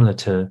interlinked, similar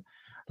to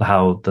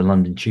how the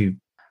London Tube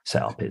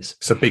setup is.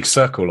 It's a big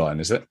circle line,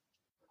 is it?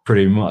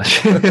 Pretty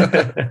much. You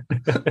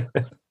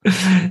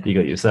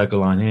got your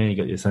circle line here, you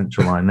got your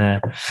central line there.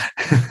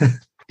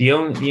 The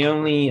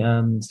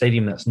only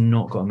stadium that's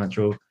not got a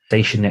metro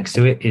station next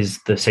to it is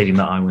the stadium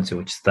that I went to,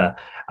 which is the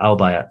Al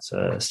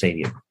Bayat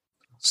Stadium.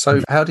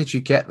 So how did you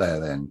get there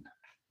then?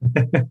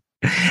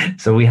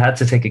 So we had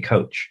to take a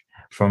coach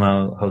from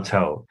our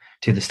hotel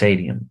to the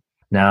stadium.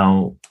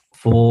 Now,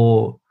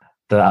 for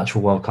the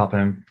actual World Cup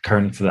and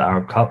currently for the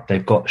Arab Cup,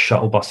 they've got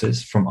shuttle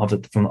buses from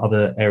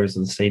other areas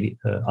of the stadium,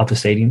 other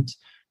stadiums,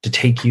 to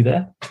take you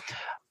there.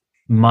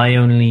 My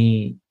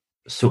only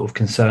sort of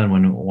concern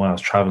when I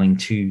was traveling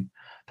to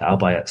the Al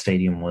Bayat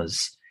Stadium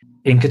was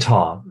in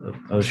Qatar.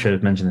 I should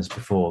have mentioned this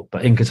before,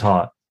 but in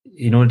Qatar,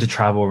 in order to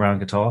travel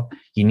around Qatar,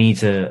 you need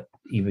to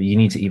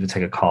either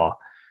take a car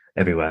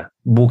everywhere.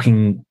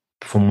 Walking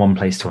from one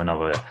place to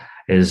another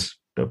is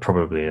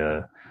probably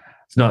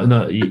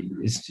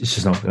it's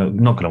just not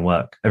going to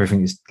work.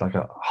 Everything is like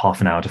a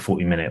half an hour to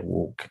 40-minute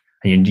walk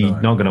and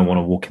you're not going to want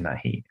to walk in that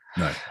heat.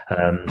 No.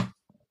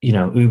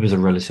 Ubers are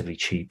relatively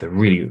cheap. They're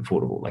really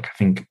affordable. Like I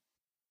think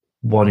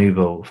one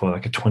Uber for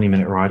like a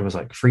 20-minute ride was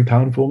like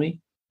 £3 for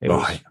me. It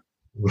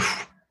was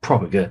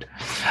proper good.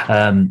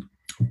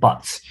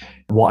 But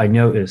what I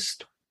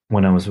noticed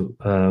when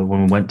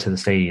we went to the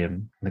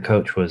stadium, the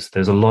coach, was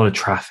there's a lot of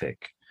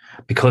traffic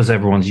because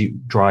everyone's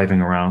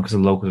driving around, because the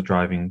locals are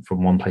driving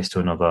from one place to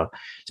another,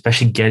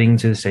 especially getting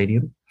to the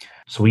stadium.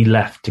 So we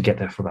left to get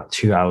there for about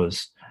 2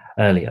 hours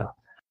earlier.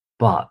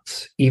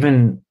 But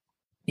even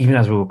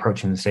as we were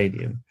approaching the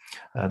stadium,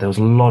 there was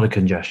a lot of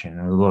congestion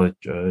and a lot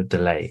of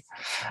delay.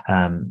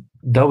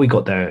 Though we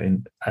got there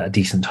in a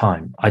decent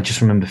time, I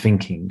just remember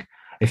thinking,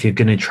 if you're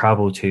going to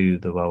travel to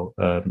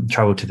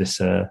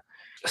this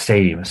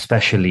stadium,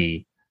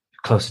 especially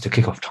closer to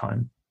kickoff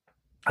time,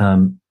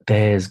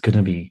 there's going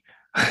to be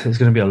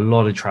a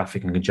lot of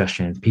traffic and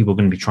congestion. People are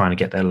going to be trying to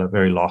get there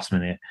very last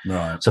minute.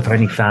 Right. So for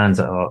any fans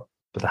that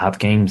have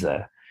games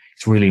there,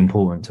 it's really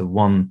important to,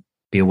 one,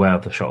 be aware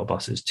of the shuttle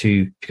buses.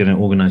 Two, if you're going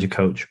to organise your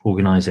coach,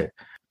 organise it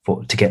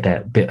to get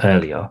there a bit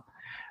earlier.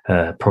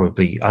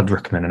 Probably, I'd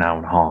recommend an hour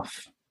and a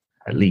half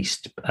at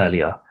least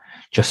earlier,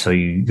 just so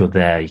you're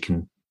there. You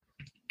can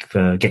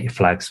get your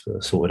flags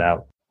sorted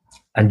out,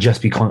 and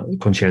just be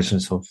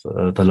conscientious of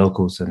the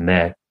locals and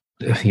the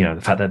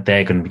fact that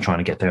they're going to be trying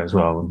to get there as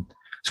well. And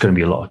it's going to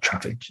be a lot of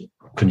traffic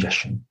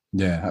congestion.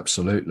 Yeah,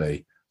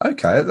 absolutely.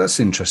 Okay, that's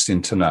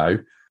interesting to know.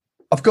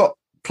 I've got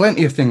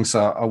plenty of things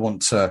I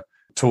want to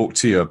talk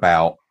to you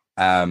about,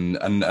 and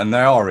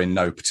they are in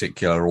no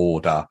particular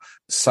order.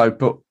 So,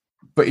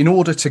 but in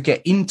order to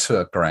get into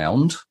a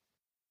ground,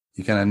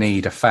 you're going to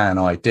need a fan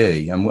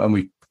ID, and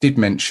we did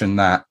mention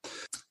that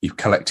you've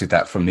collected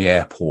that from the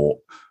airport.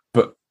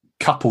 But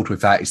coupled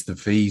with that is the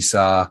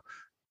visa.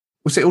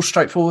 Was it all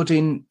straightforward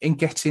in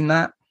getting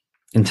that?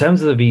 In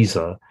terms of the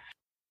visa,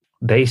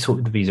 they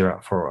sorted the visa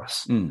out for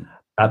us.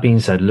 That being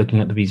said, looking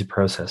at the visa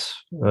process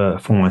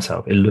for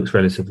myself, it looks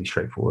relatively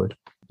straightforward.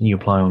 You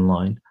apply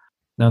online.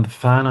 Now, the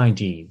fan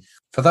ID.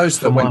 For those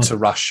that went to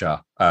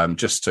Russia,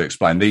 just to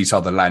explain, these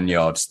are the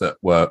lanyards that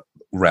were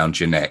around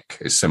your neck.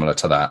 Is similar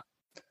to that?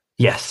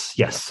 Yes.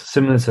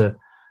 Similar to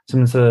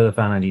the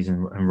fan IDs in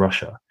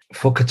Russia.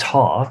 For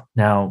Qatar,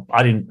 now,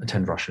 I didn't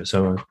attend Russia,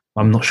 so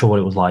I'm not sure what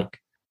it was like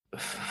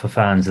for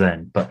fans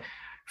then. But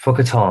for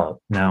Qatar,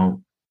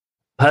 now,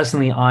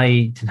 personally,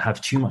 I didn't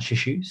have too much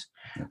issues.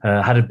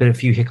 Had a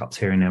few hiccups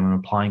here and there when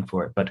applying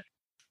for it. But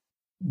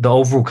the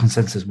overall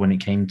consensus when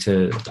it came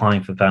to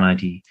applying for fan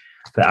ID,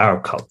 the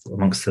Arab Cup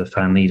amongst the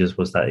fan leaders,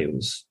 was that it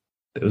was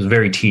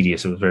very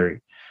tedious. It was very,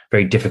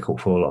 very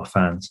difficult for a lot of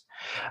fans.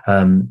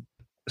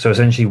 So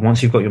essentially,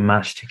 once you've got your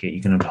match ticket,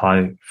 you can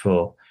apply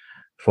for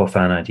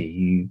fan ID.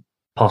 You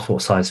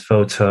passport size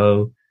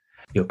photo,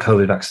 your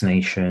COVID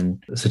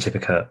vaccination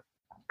certificate.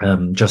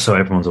 Just so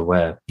everyone's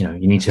aware,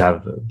 you need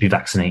to be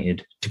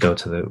vaccinated to go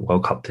to the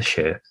World Cup this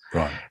year.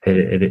 Right.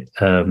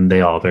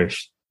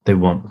 They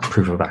want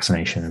proof of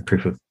vaccination and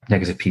proof of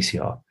negative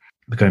PCR.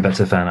 But going back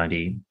to the fan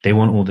ID, they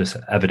want all this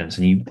evidence,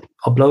 and you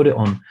upload it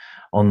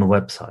on the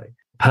website.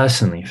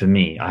 Personally, for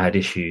me, I had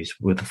issues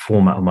with the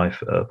format of my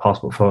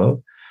passport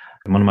photo,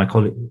 and one of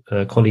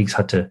my colleagues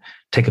had to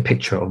take a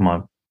picture of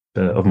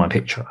my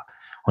picture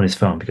on his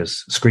phone,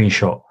 because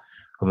screenshot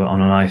of it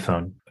on an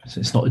iPhone,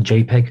 it's not a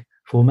JPEG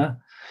format.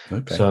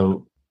 Okay.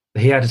 So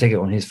he had to take it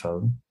on his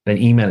phone, then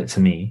email it to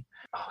me,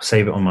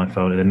 save it on my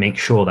phone, and then make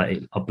sure that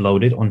it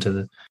uploaded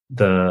onto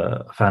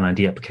the fan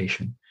ID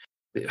application.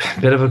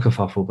 Bit of a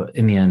kerfuffle, but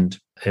in the end,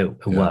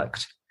 it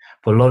worked.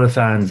 For a lot of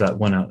fans that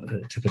went out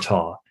to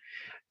Qatar,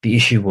 the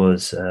issue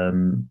was,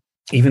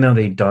 even though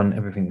they'd done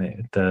everything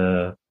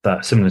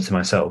that similar to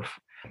myself,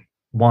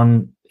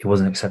 one, it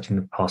wasn't accepting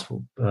the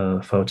passport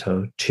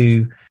photo.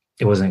 Two,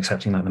 it wasn't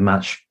accepting the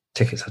match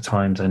tickets at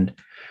times. And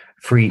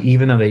three,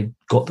 even though they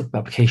got the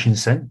application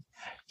sent,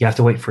 you have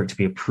to wait for it to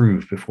be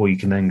approved before you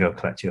can then go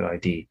collect your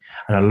ID.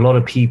 And a lot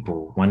of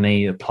people, when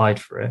they applied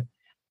for it,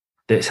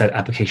 it said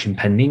application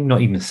pending,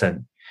 not even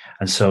sent.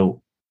 And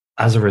so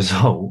as a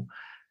result,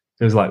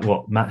 it was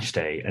match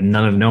day, and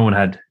no one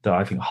had,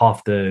 I think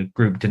half the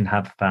group didn't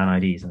have fan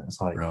IDs. And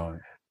it's like, right.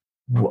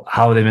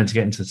 How are they meant to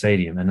get into the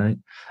stadium?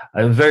 And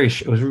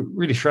it was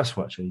really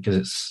stressful, actually,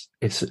 because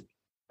it's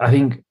I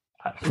think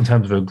in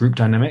terms of a group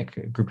dynamic,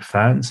 a group of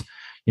fans,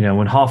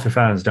 when half the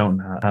fans don't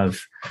have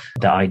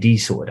the ID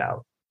sorted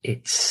out,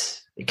 it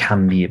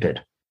can be a bit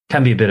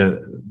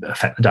of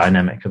affect the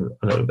dynamic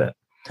a little bit.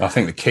 I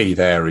think the key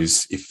there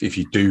is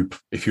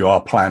if you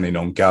are planning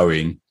on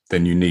going,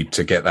 then you need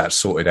to get that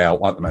sorted out.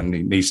 And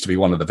it needs to be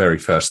one of the very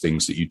first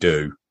things that you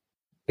do.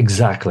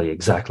 Exactly.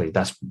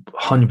 That's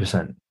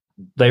 100%.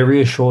 They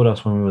reassured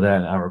us when we were there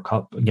in Arab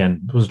Cup.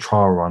 Again, it was a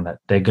trial run that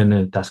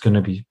that's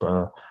gonna be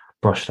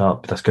brushed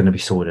up, that's going to be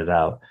sorted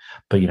out.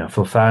 But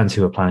for fans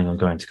who are planning on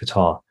going to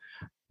Qatar,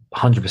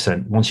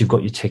 100%. Once you've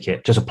got your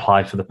ticket, just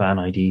apply for the fan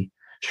ID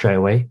straight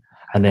away.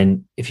 And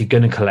then if you're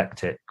going to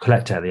collect it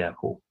at the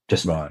airport.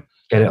 Just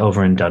get it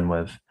over and done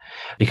with.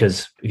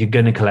 Because if you're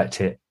going to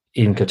collect it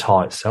in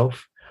Qatar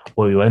itself,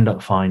 what you end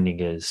up finding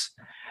is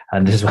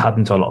and this is what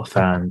happened to a lot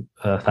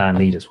of fan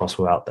leaders whilst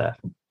we're out there,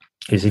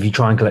 is if you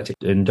try and collect it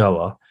in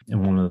Doha,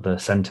 in one of the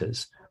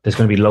centres, there's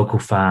going to be local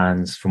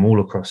fans from all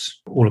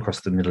across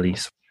the Middle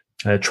East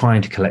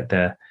trying to collect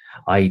their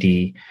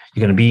ID.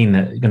 You're going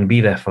to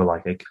be there for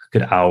like a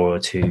good hour or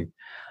two,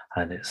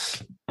 and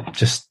it's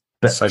just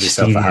save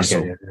yourself a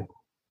hassle.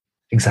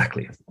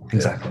 Exactly.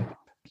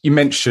 You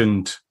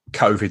mentioned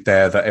COVID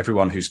there, that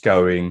everyone who's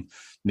going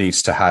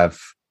needs to have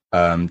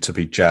to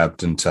be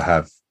jabbed and to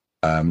have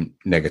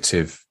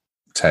negative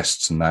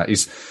tests, and that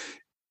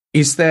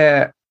is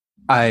there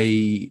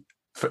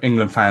for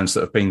England fans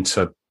that have been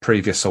to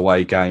previous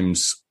away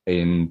games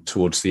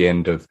towards the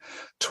end of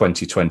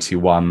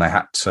 2021, they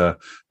had to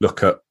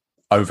look at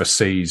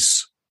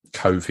overseas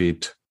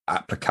COVID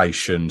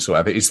applications or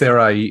whatever. Is there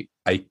a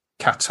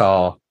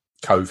Qatar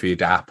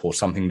COVID app or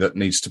something that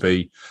needs to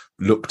be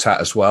looked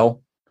at as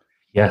well?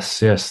 Yes,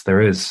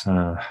 there is.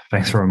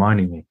 Thanks for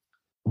reminding me.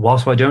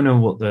 Whilst I don't know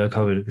what the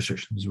COVID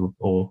restrictions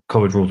or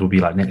COVID rules will be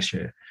like next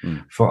year,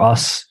 for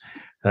us,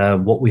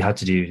 what we had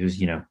to do is,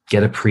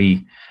 get a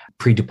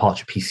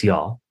pre-departure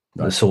PCR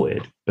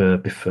sorted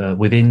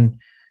within,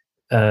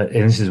 and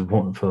this is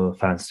important for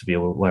fans to be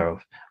aware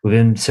of,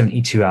 within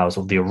 72 hours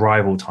of the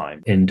arrival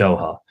time in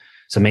Doha.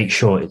 So make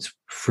sure it's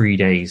 3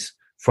 days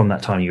from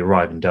that time you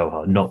arrive in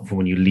Doha, not from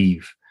when you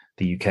leave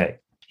the UK.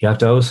 You have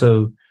to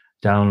also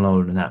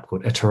download an app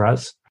called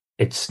Ehteraz.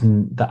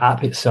 The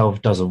app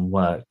itself doesn't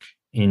work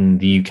in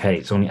the UK.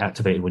 It's only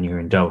activated when you're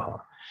in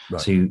Doha.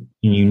 Right. So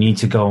you need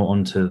to go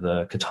onto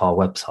the Qatar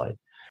website,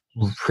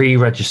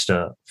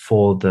 pre-register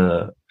for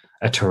the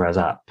Ehteraz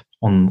app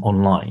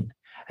online,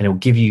 and it will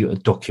give you a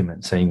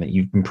document saying that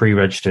you've been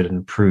pre-registered and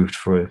approved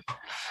for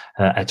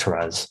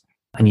Ehteraz,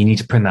 and you need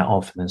to print that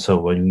off. And then so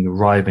when you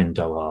arrive in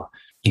Doha,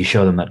 you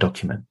show them that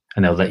document,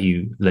 and they'll let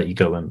you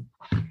go in.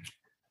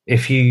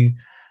 If you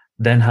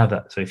then have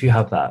that, so if you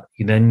have that,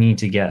 you then need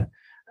to get,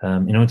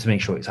 in order to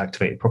make sure it's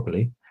activated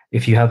properly,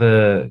 if you have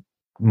a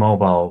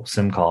mobile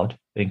SIM card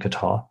in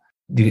Qatar,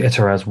 the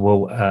Ehteraz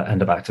will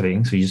end up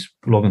activating. So you just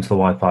log into the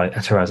Wi-Fi.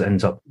 Ehteraz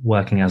ends up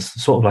working as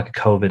sort of like a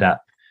COVID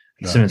app,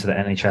 similar to the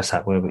NHS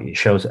app, where it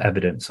shows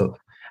evidence of,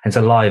 and it's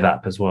a live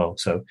app as well.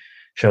 So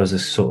shows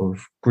this sort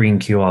of green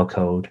QR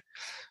code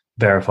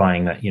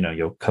verifying that,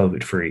 you're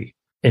COVID free.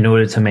 In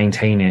order to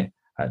maintain it,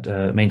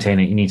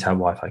 you need to have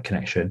Wi-Fi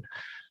connection,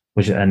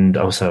 and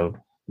also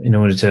in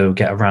order to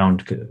get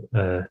around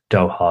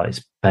Doha,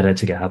 it's better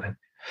to have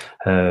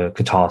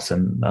Qatar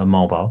SIM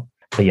mobile.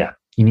 But yeah,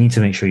 you need to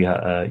make sure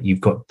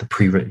you've got the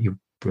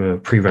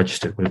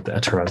pre-registered with the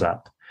Ehteraz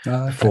app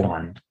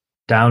beforehand.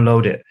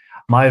 Download it.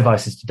 My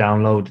advice is to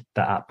download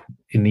the app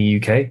in the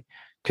UK,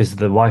 because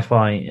the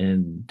Wi-Fi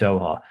in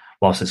Doha,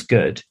 whilst it's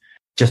good,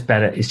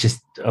 it's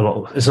a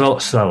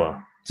lot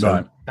slower.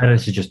 So better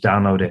to just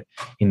download it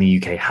in the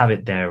UK, have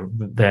it there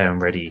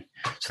and ready,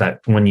 so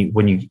that when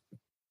you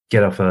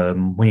get off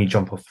when you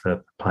jump off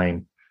the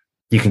plane,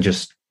 you can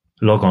just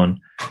log on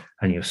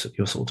and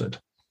you're sorted.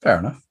 Fair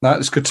enough. No,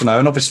 it's good to know.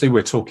 And obviously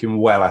we're talking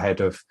well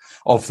ahead of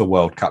the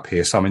World Cup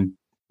here. So, I mean,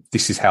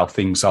 this is how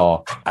things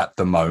are at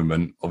the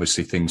moment.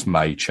 Obviously things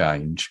may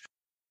change.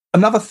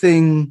 Another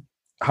thing,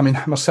 I mean,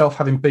 myself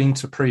having been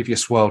to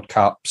previous World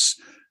Cups,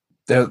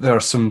 there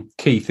are some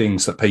key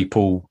things that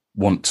people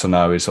want to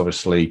know is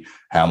obviously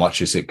how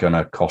much is it going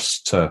to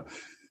cost to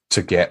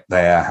get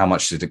there? How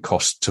much did it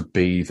cost to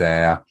be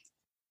there?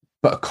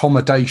 But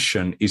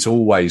accommodation is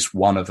always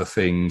one of the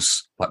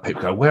things, like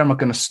people go, where am I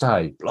going to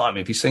stay? Blimey,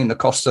 have you seen the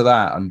cost of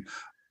that? And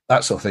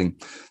that sort of thing.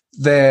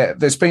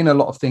 There's been a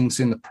lot of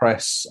things in the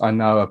press, I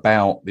know,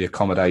 about the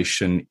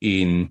accommodation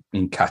in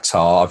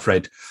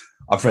Qatar.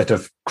 I've read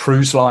of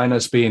cruise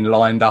liners being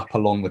lined up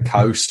along the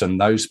coast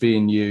and those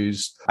being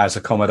used as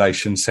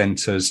accommodation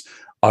centres.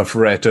 I've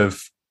read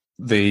of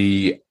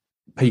the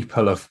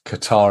people of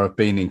Qatar have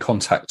been in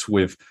contact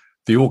with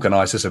the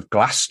organisers of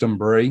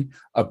Glastonbury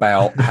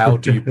about how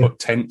do you put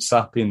tents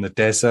up in the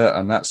desert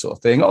and that sort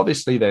of thing.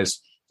 Obviously,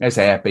 there's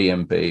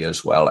Airbnb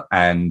as well,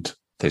 and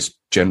there's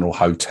general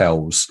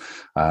hotels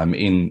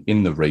in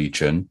the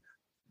region.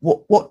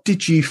 What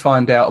did you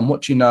find out, and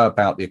what do you know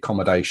about the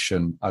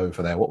accommodation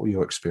over there? What were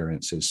your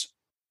experiences?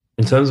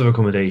 In terms of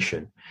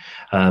accommodation,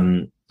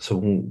 so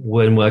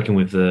when working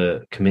with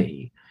the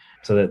committee,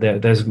 so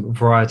there's a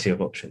variety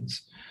of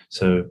options.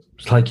 So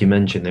like you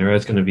mentioned, there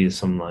is going to be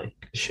some like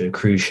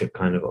cruise ship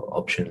kind of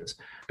options,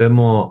 a bit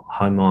more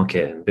high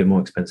market and a bit more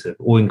expensive,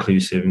 all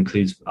inclusive,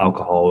 includes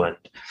alcohol and,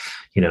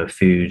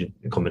 food,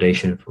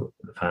 accommodation for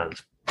the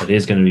fans. But it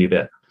is going to be a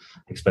bit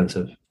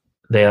expensive.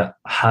 They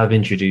have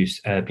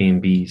introduced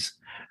Airbnbs,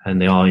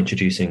 and they are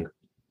introducing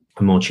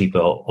more cheaper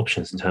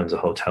options in terms of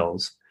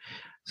hotels.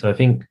 So I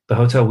think the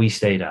hotel we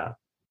stayed at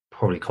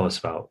probably cost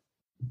about,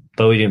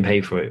 though we didn't pay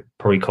for it,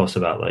 probably cost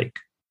about like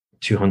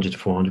 £200 to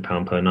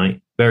 £400 per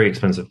night. Very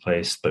expensive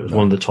place, but it was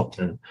one of the top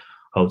 10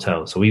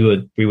 hotels. So we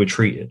were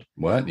treated.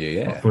 Weren't you?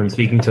 Yeah. When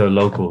speaking to the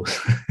locals,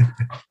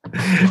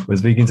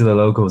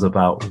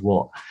 about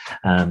what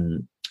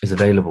is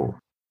available,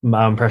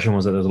 my impression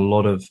was that there's a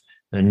lot of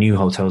new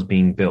hotels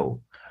being built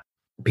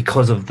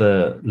because of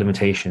the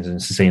limitations and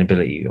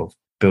sustainability of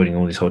building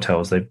all these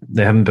hotels, they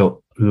haven't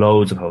built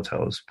loads of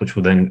hotels, which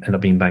will then end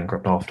up being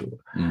bankrupt afterward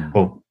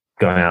or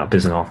going out of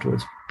business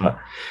afterwards. But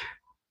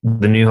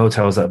the new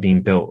hotels that are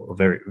being built are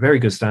very, very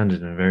good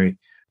standard and very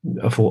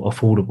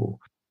affordable.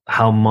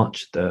 How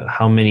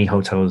many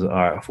hotels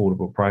are at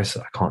affordable price,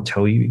 I can't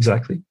tell you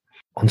exactly.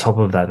 On top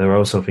of that, they're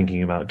also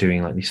thinking about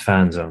doing like these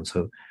fan zones.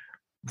 So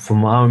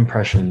from our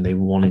impression, they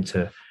wanted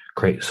to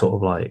create sort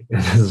of like, it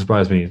doesn't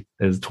surprise me,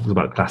 there's talks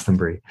about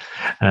Glastonbury.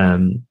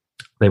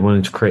 They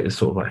wanted to create this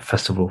sort of like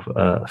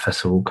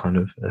festival kind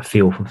of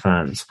feel for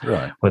fans,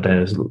 right? Where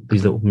there's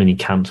these little mini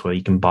camps where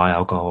you can buy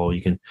alcohol,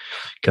 you can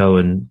go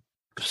and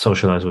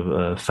socialize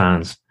with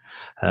fans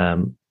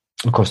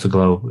across the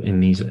globe in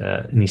these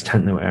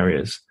tent little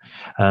areas.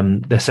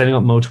 They're setting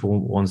up multiple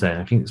ones there.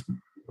 I think it's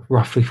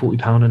roughly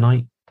 £40 a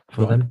night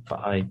for them, but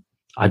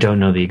I don't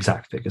know the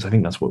exact figures. I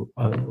think that's what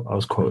I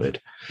was quoted.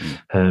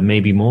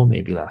 Maybe more,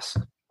 maybe less.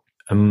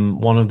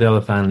 One of the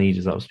other fan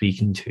leaders I was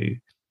speaking to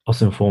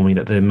also informed me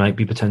that there might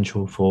be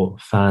potential for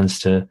fans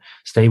to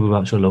stay with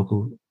actual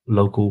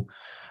local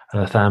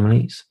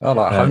families. Oh,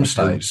 like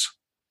homestays.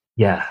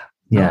 Yeah.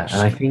 Nice.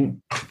 And I think,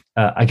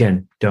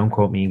 again, don't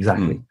quote me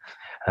exactly.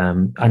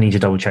 I need to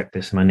double check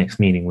this in my next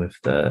meeting with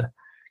the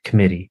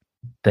committee.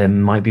 There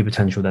might be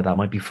potential that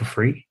might be for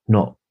free,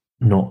 not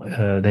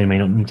they may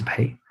not need to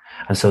pay.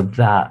 And so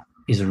that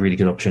is a really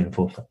good option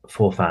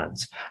for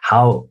fans.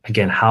 How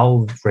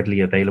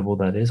readily available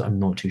that is, I'm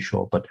not too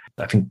sure. But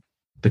I think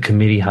the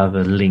committee have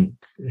a link.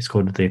 It's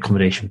called the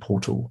accommodation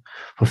portal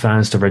for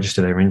fans to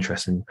register their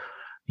interest. And,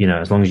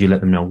 as long as you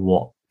let them know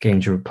what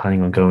games you're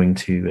planning on going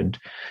to and,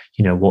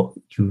 what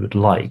you would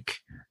like,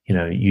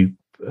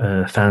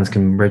 fans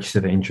can register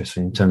their interest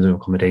in terms of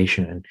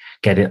accommodation and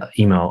get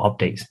email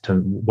updates to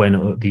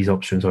when these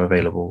options are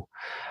available.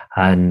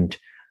 And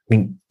I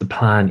think the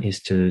plan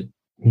is to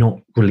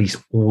not release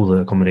all the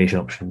accommodation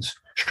options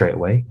straight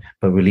away,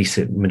 but release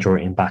it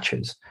majority in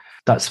batches.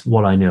 That's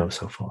what I know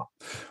so far.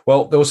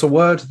 Well, there was a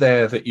word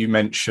there that you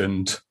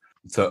mentioned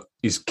that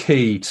is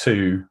key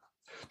to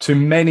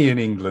many an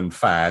England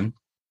fan: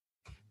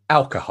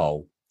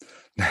 alcohol.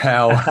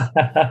 Now,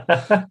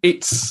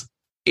 it's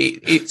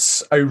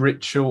a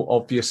ritual,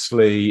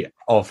 obviously,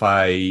 of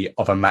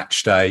a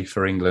match day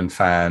for England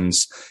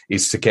fans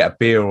is to get a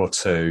beer or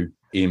two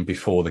in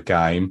before the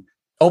game.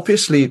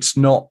 Obviously, it's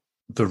not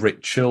the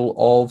ritual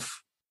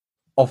of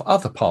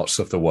other parts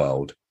of the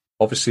world.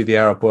 Obviously, the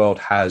Arab world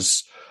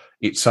has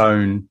its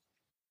own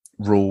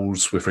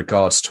rules with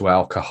regards to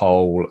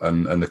alcohol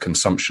and the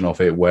consumption of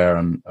it, where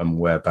and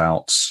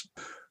whereabouts.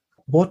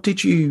 What do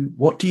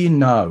you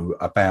know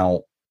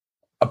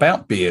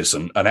about beers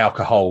and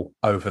alcohol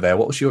over there?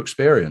 What was your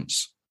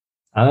experience?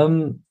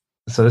 So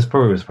this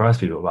probably will surprise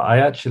people, but I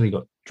actually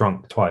got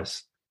drunk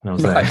twice when I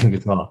was playing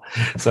guitar.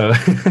 So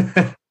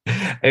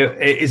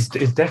it's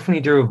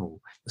definitely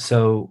durable.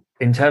 So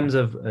in terms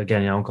of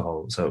getting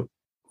alcohol, so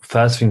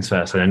first things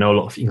first, and I know a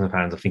lot of England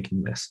fans are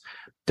thinking this,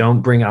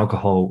 don't bring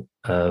alcohol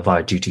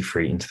via duty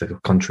free into the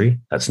country.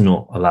 That's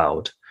not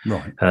allowed.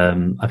 Right.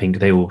 I think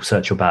they will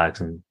search your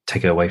bags and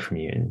take it away from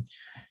you, and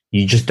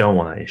you just don't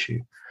want that issue.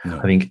 No.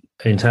 I think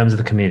in terms of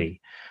the committee,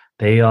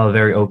 they are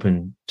very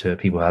open to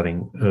people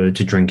having to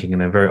drinking,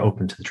 and they're very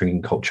open to the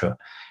drinking culture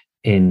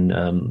in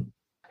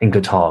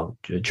Qatar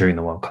during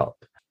the World Cup.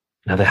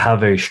 Now they have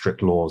very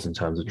strict laws in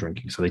terms of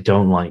drinking, so they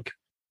don't like,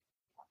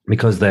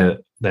 because they're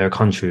a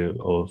country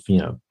of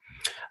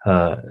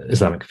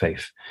Islamic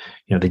faith.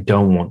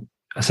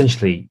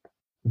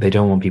 They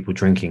don't want people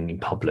drinking in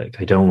public.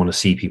 They don't want to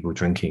see people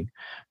drinking.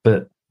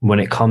 But when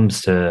it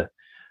comes to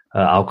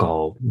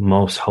alcohol,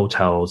 most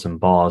hotels and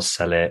bars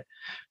sell it.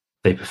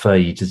 They prefer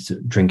you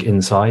to drink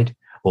inside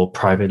or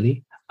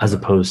privately, as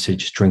opposed to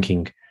just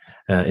drinking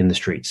in the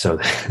streets. So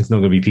there's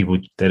not going to be people.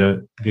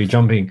 If you're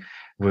jumping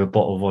with a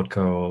bottle of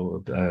vodka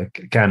or a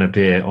can of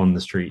beer on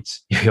the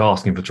streets, you're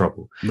asking for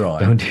trouble. Right.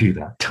 Don't do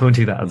that. Don't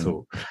do that at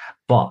all.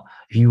 But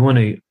if you want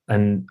to,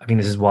 and I think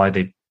this is why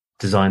they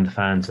designed the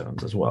fan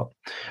zones as well.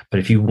 But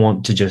if you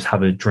want to just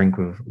have a drink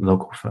with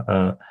local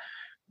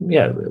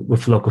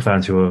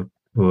fans who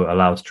are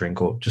allowed to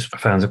drink, or just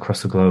fans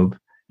across the globe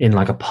in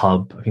like a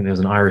pub. I think there was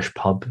an Irish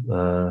pub.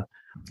 One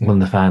of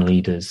the fan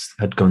leaders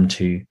had gone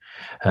to.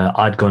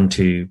 I'd gone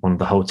to one of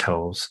the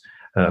hotels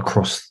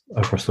across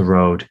the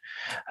road.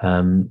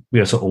 We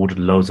also ordered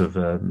loads of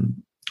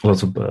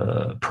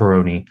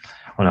Peroni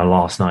on our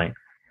last night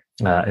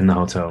in the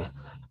hotel.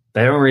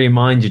 They don't really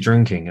mind you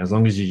drinking as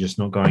long as you're just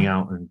not going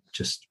out and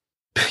just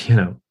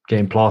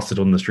getting plastered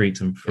on the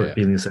streets and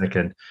feeling sick.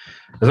 And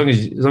as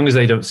long as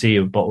they don't see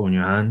a bottle in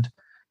your hand,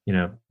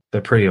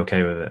 they're pretty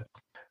okay with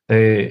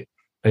it.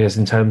 I guess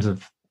in terms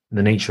of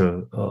the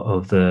nature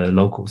of the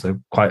locals, they're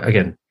quite,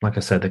 again, like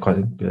I said, they're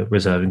quite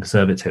reserved and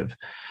conservative,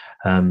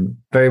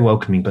 very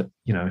welcoming. But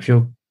if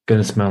you're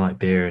going to smell like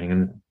beer and you're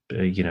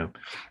going to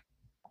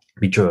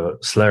be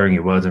slurring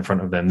your words in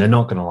front of them, they're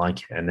not going to like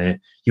it, and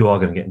you are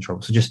going to get in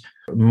trouble. So just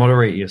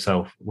moderate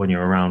yourself when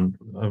you're around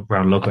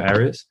local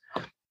areas.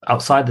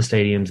 Outside the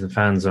stadiums and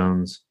fan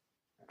zones,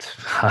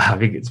 I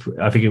think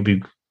it would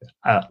be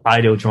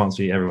ideal chance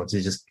for everyone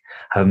to just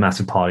have a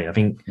massive party. I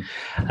think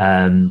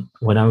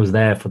when I was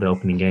there for the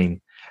opening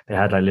game, they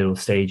had like little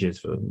stages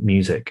for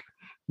music,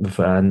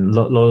 and a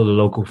lot of the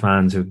local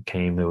fans who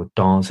came, they were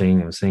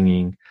dancing and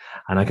singing,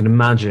 and I can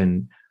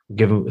imagine,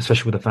 given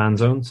especially with the fan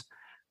zones,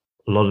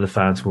 a lot of the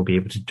fans will be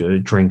able to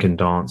drink and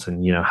dance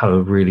and have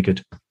a really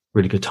good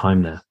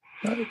time there.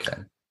 Okay.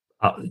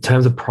 In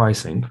terms of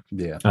pricing,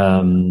 yeah.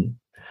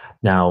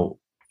 Now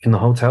in the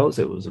hotels,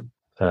 it was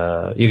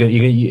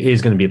it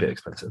is going to be a bit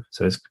expensive,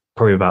 so it's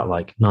probably about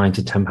like £9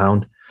 to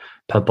 £10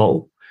 per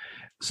bottle.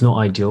 It's not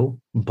ideal,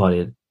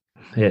 but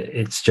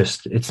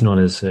it's not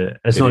as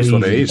it's not easy.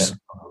 What it is.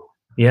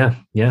 Yeah,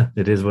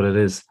 it is what it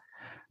is.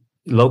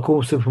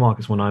 Local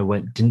supermarkets when I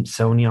went didn't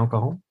sell any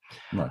alcohol,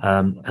 right.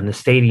 And the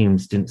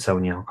stadiums didn't sell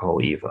any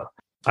alcohol either.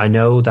 I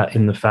know that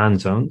in the fan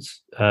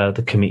zones,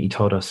 the committee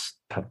told us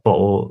that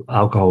bottle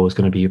alcohol was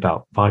going to be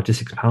about £5 to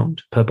 £6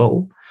 per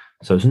bottle,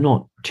 so it's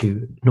not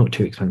too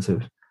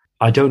expensive.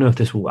 I don't know if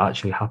this will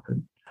actually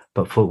happen,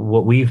 but for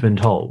what we've been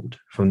told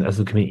as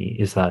the committee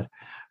is that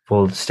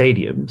for the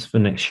stadiums for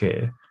next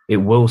year, it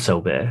will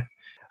sell beer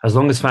as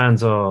long as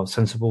fans are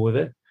sensible with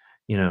it.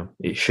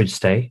 It should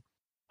stay.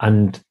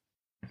 And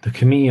the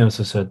committee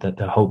also said that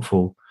they're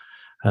hopeful,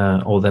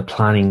 or they're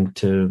planning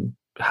to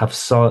have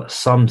some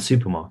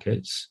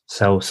supermarkets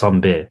sell some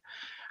beer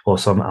or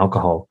some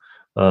alcohol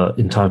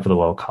in time for the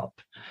World Cup.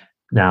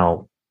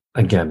 Now,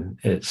 again,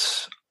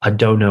 I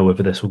don't know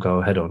whether this will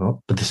go ahead or not,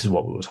 but this is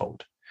what we were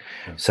told.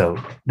 So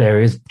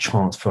there is a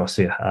chance for us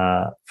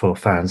for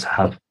fans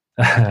to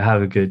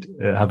have a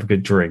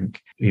good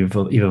drink, either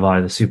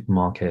via the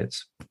supermarkets,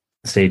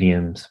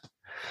 stadiums.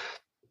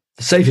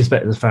 The safest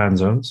bet is the fan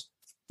zones.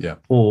 Yeah.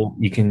 Or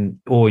in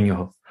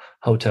your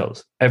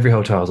hotels. Every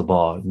hotel has a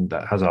bar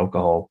that has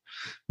alcohol.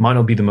 Might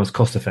not be the most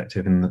cost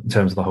effective in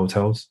terms of the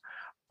hotels,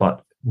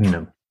 but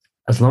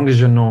as long as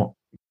you're not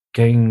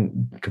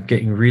getting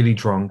really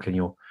drunk and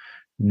you're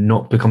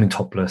not becoming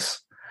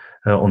topless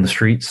on the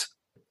streets,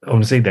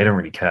 honestly, they don't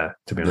really care,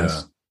 to be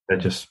honest. They're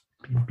just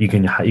you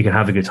can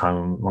have a good time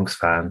amongst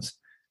fans.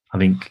 I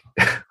think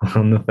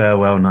on the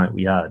farewell night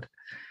we had,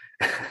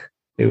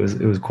 it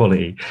was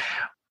quality.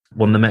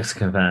 One of the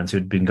Mexican fans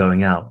who'd been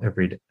going out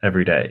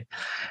every day,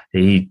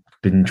 he'd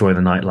been enjoying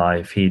the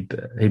nightlife.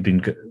 He'd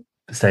been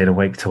staying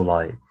awake till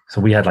so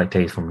we had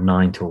days from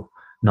 9 till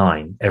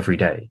 9 every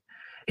day.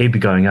 He'd be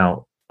going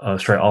out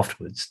straight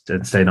afterwards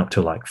and staying up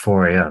till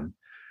 4 a.m.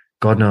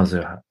 God knows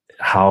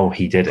how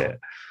he did it.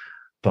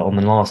 But on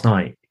the last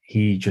night,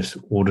 he just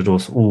ordered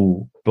us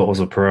all bottles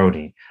of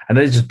Peroni, and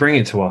they just bring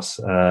it to us,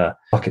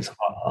 buckets of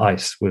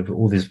ice with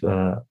all this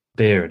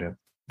beer in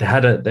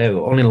it. They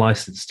were only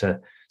licensed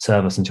to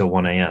serve us until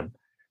 1 a.m.,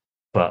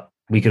 but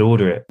we could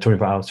order it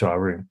 24 hours to our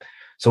room.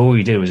 So all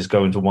we did was just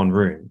go into one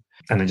room,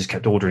 and they just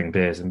kept ordering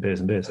beers and beers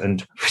and beers, and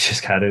we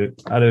just had a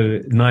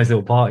nice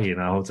little party in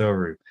our hotel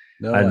room.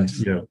 Nice.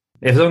 And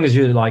as long as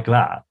you're like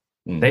that,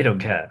 they don't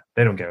care.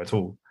 They don't care at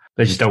all.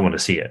 They just don't want to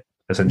see it.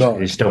 Essentially,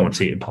 they just don't want to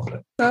see it in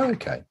public. Oh,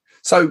 okay.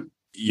 So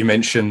you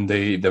mentioned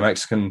the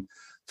Mexican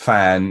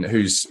fan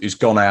who's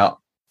gone out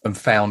and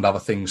found other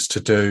things to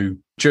do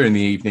during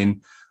the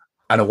evening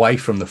and away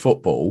from the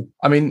football.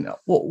 I mean,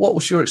 what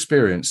was your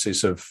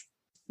experiences of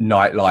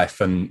nightlife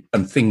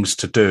and things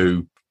to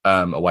do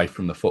away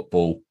from the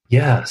football?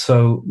 Yeah,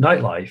 so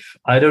nightlife,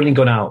 I'd only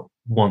gone out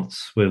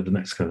once with the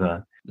Mexican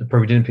fan. They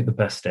probably didn't pick the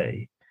best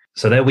day.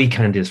 So their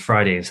weekend is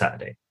Friday and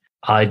Saturday.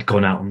 I'd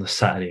gone out on the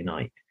Saturday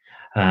night,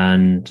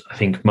 and I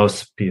think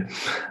most of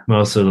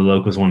the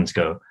locals wanted to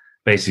go.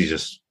 Basically,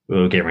 just we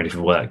were getting ready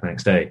for work the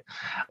next day.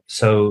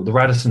 So the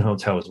Radisson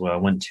Hotel is where I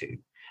went to,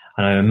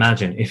 and I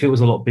imagine if it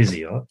was a lot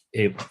busier,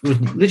 it was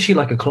literally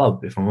like a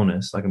club. If I'm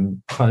honest,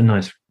 quite a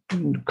nice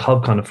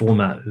club kind of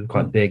format,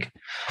 quite big.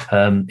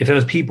 If there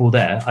was people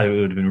there, it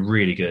would have been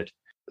really good.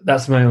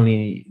 That's my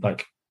only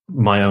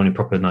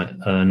proper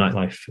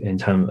nightlife in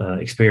term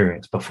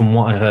experience. But from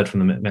what I heard from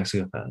the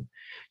Mexican fan,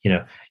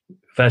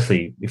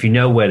 firstly, if you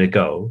know where to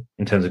go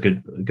in terms of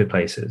good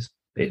places,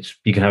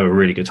 you can have a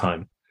really good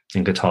time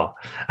in Qatar.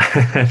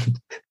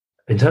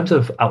 In terms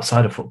of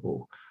outside of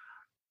football,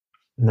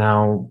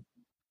 now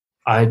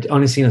I'd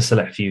only seen a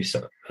select few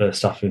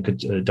stuff in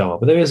Doha,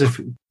 but there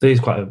is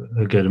quite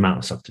a good amount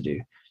of stuff to do.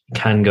 You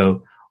can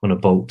go on a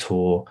boat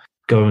tour,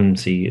 go and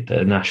see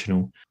their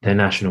national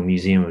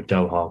museum of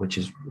Doha, which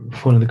is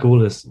one of the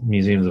coolest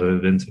museums I've ever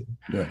been to.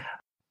 Yeah.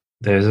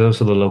 There's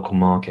also the local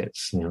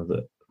markets,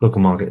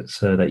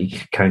 that you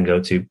can go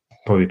to,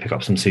 probably pick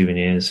up some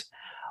souvenirs.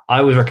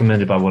 I was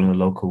recommended by one of the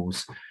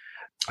locals.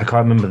 I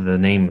can't remember the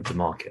name of the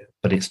market,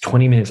 but it's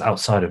 20 minutes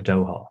outside of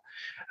Doha.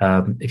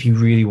 If you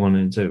really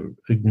wanted to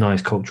a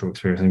nice cultural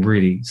experience and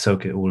really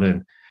soak it all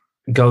in,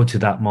 go to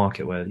that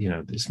market where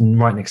it's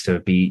right next to a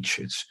beach.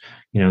 It's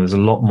there's a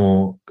lot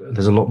more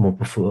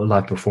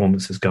live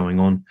performances going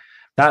on.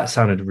 That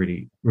sounded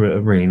really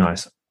really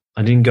nice.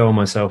 I didn't go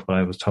myself, but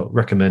I was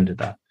recommended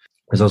that.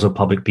 There's also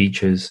public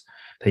beaches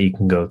that you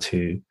can go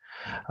to.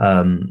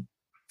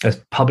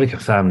 There's public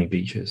and family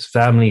beaches.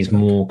 Family is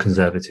more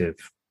conservative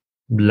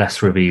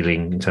less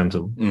revealing in terms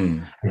of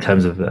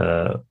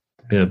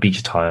beach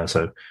attire.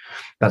 So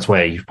that's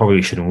where you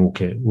probably shouldn't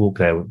walk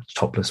there with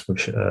topless with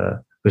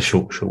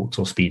short shorts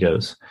or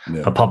speedos.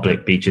 Yeah. For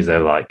public beaches, they're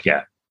like,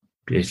 yeah,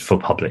 it's for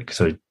public.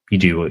 So you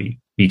do what you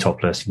be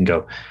topless. You can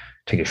go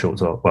take your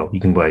shorts off. Well, you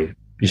can wear your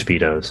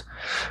speedos.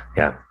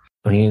 Yeah.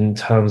 I mean, in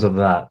terms of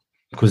that,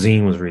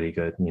 cuisine was really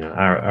good. You know,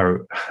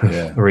 our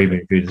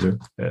Arabian food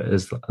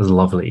is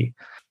lovely.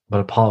 But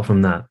apart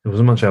from that, there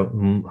wasn't much else.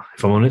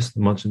 If I'm honest,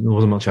 there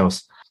wasn't much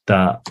else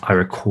that I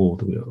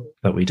recall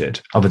that we did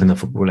other than the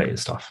football-related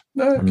stuff.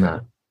 Okay. And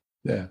that.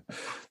 Yeah.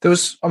 There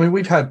was, I mean,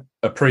 we've had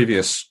a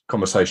previous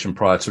conversation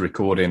prior to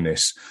recording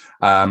this,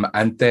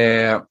 and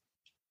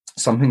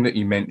something that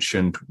you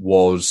mentioned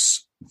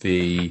was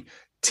the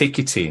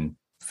ticketing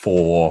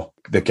for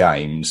the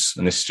games,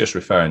 and this is just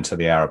referring to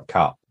the Arab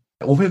Cup.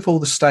 With all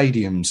the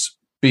stadiums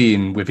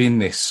being within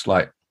this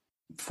like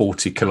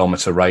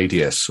 40-kilometre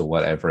radius or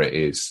whatever it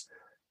is,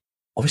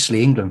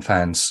 obviously England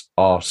fans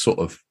are sort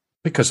of,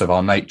 because of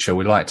our nature,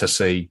 we like to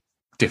see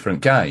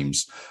different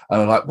games.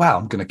 And I'm like, wow,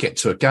 I'm going to get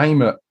to a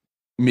game at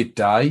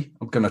midday.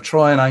 I'm going to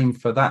try and aim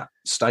for that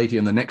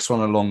stadium, the next one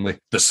along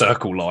the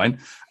circle line.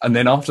 And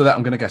then after that,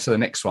 I'm going to go to the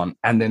next one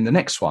and then the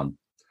next one.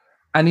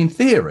 And in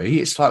theory,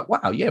 it's like,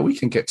 wow, yeah, we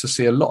can get to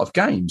see a lot of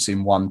games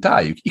in one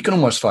day. You can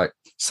almost like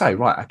say,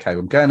 right, okay,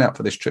 I'm going out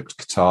for this trip to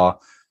Qatar.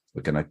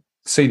 We're going to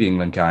see the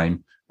England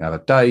game, have a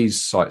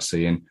day's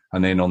sightseeing.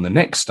 And then on the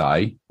next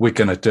day, we're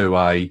going to do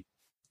a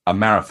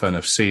marathon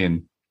of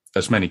seeing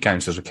as many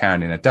games as we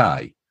can in a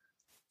day.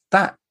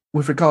 That,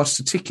 with regards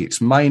to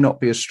tickets, may not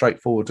be as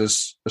straightforward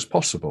as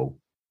possible.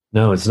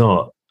 No, it's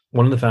not.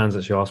 One of the fans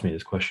actually asked me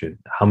this question: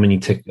 how many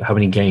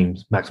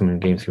games, maximum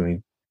games, can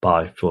we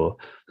buy for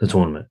the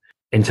tournament?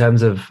 In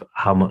terms of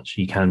how much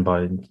you can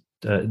buy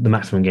the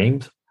maximum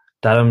games,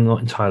 that I'm not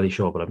entirely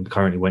sure, but I'm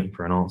currently waiting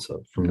for an answer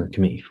from the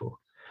committee for.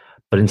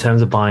 But in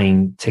terms of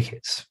buying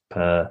tickets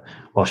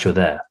whilst you're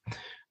there,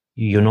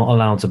 you're not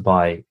allowed to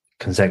buy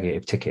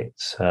consecutive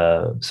tickets.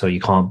 So you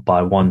can't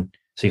buy one.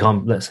 So you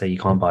can't. Let's say you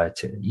can't buy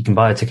you can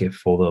buy a ticket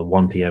for the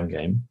 1 p.m.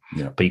 game,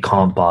 but you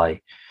can't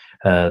buy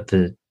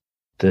the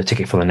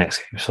ticket for the next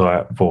game, so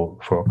at 4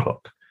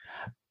 o'clock.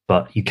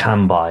 But you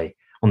can buy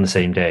on the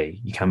same day.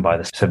 You can buy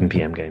the 7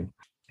 p.m. game.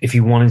 If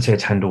you wanted to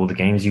attend all the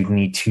games, you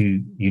need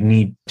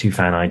two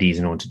fan IDs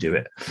in order to do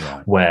it.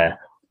 Right. Where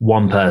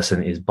one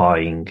person is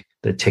buying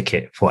the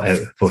ticket for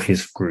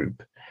his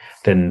group,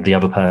 then the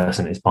other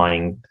person is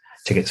buying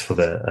tickets for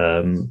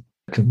the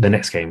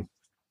next game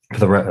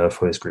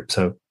for his group.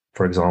 So,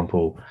 for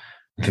example,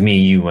 for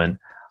me,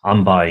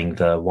 I'm buying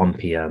the 1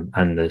 p.m.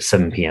 and the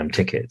 7 p.m.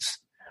 tickets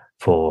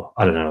for,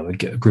 I don't know,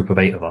 a group of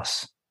 8 of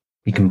us.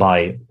 You can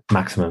buy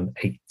maximum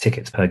 8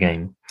 tickets per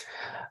game,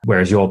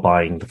 whereas you're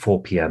buying the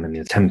 4 p.m. and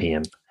the 10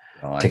 p.m.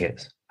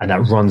 tickets. And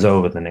that runs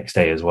over the next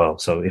day as well.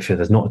 So if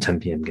there's not a 10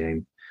 p.m.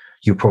 game,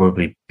 you'll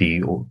probably be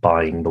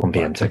buying the 1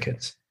 p.m.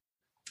 tickets.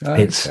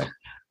 Okay.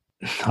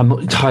 I'm not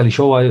entirely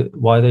sure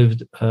why they've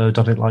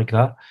done it like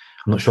that.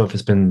 I'm not sure if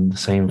it's been the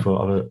same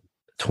for other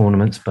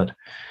tournaments, but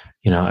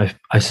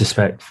I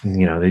suspect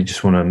they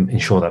just want to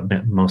ensure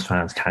that most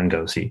fans can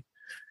go see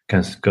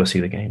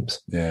the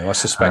games. Yeah, I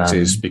suspect it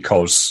is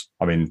because,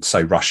 I mean,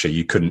 say Russia,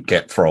 you couldn't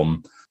get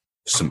from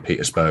St.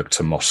 Petersburg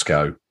to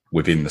Moscow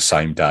within the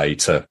same day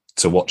to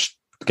watch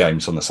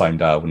games on the same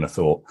day. I wouldn't have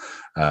thought.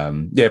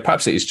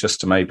 Perhaps it is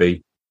just to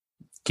maybe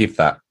give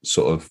that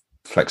sort of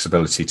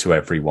flexibility to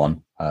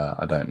everyone.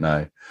 I don't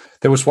know.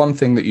 There was one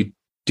thing that you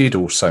did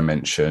also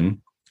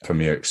mention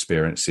from your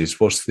experiences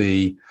was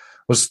the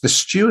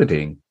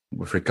stewarding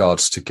with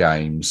regards to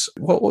games.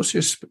 What was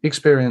your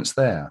experience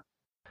there?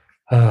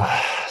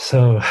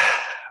 So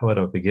where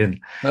do I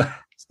begin?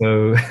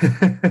 So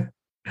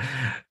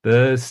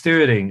the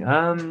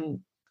stewarding.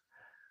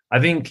 I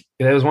think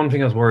there was one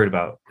thing I was worried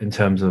about in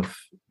terms of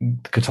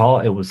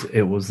Qatar. It was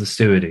the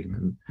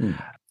stewarding.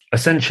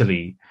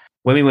 Essentially,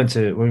 when we went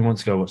to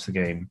go watch the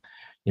game,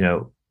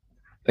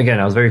 again,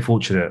 I was very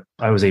fortunate.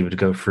 I was able to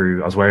go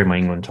through. I was wearing my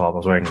England top. I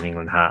was wearing an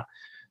England hat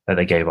that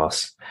they gave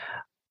us.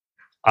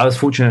 I was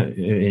fortunate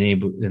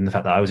in the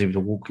fact that I was able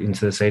to walk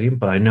into the stadium,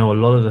 but I know a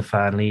lot of the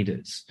fan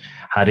leaders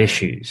had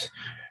issues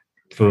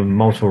for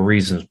multiple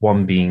reasons.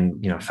 One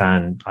being,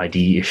 fan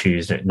ID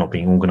issues, not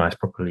being organised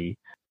properly,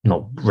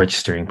 not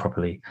registering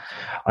properly.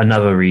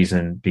 Another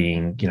reason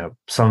being,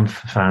 some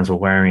fans were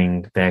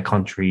wearing their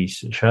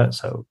country's shirt.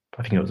 So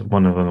I think it was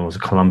one of them was a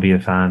Colombia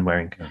fan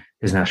wearing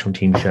his national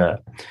team shirt,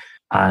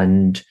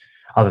 and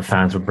other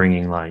fans were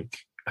bringing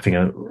I think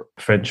a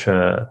French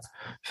fan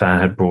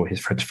had brought his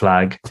French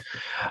flag.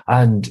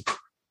 And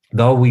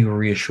though we were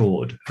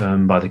reassured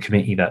by the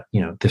committee that,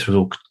 this was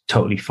all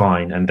totally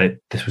fine and that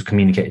this was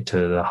communicated to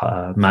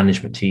the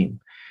management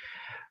team,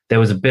 there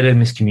was a bit of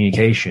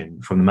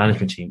miscommunication from the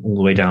management team all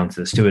the way down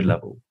to the steward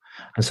level.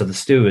 And so the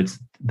stewards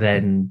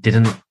then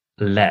didn't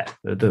let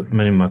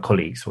many of my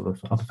colleagues or the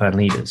other fan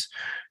leaders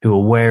who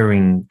were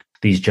wearing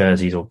these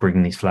jerseys or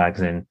bringing these flags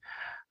in,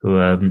 who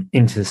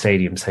into the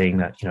stadium saying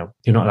that, you're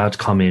not allowed to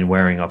come in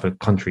wearing other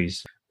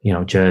countries'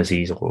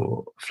 jerseys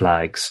or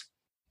flags.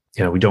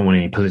 we don't want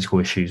any political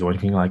issues or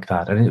anything like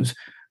that. And it was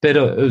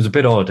a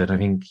bit odd. And I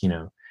think,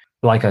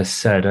 like I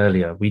said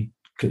earlier, we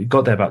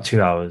got there about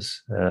 2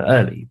 hours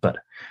early, but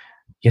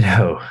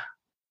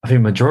I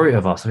think majority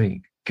of us, I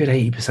think good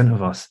 80%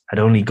 of us had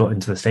only got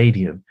into the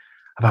stadium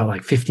about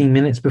like 15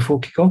 minutes before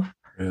kickoff.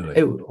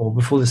 Really? Or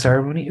before the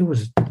ceremony. It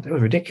was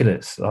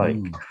ridiculous.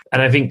 And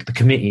I think the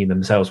committee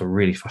themselves were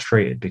really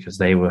frustrated because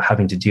they were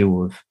having to deal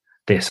with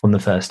this on the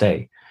first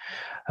day.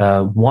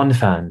 One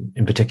fan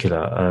in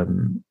particular,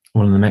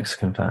 one of the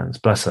Mexican fans,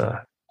 bless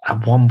her,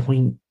 at one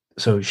point,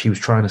 so she was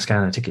trying to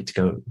scan a ticket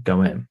to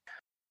go in.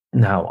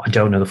 Now, I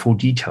don't know the full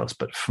details,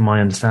 but from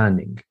my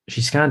understanding,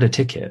 she scanned a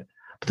ticket,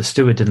 but the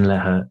steward didn't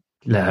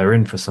let her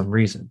in for some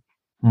reason.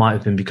 Might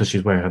have been because she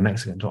was wearing her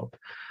Mexican top.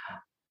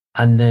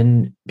 And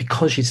then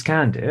because she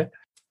scanned it,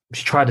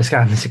 she tried to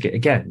scan the ticket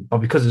again, but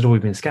because it's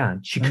already been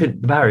scanned, she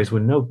couldn't. The barriers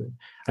wouldn't open,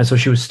 and so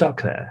she was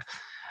stuck there.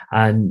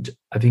 And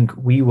I think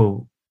I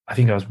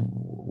was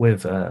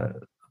with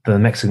the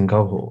Mexican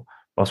cohort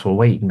whilst we were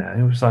waiting there.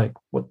 It was like,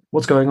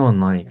 what's going on?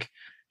 Like,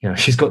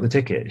 she's got the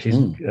ticket. She's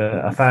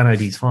a fan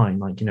ID is fine.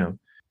 Like,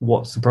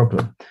 what's the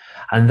problem?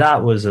 And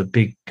that was a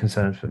big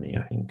concern for me,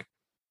 I think.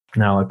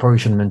 Now, I probably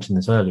shouldn't mention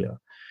this earlier.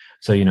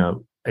 So,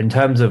 in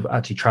terms of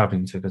actually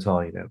traveling to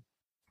Qatar,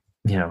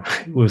 we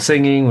were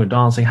singing, we were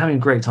dancing, having a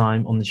great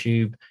time on the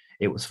tube.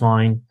 It was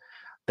fine.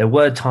 There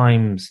was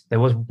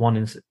one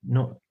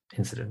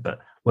incident, but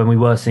when we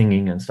were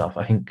singing and stuff,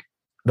 I think,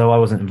 though I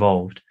wasn't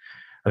involved,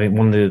 I think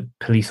one of the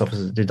police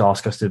officers did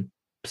ask us to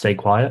stay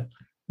quiet.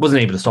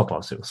 Wasn't able to stop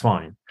us. It was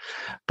fine.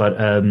 But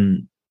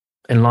in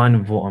line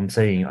with what I'm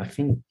saying, I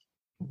think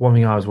one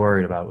thing I was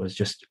worried about was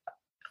just,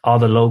 are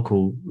the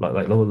local,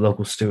 like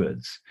local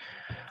stewards,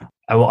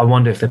 I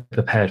wonder if they're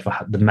prepared for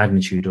the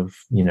magnitude of,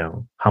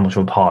 how much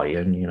of a party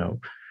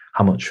and,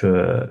 how much,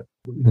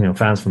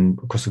 fans from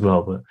across the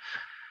globe. But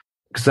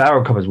because the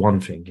Arab Cup is one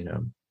thing,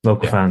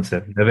 local fans,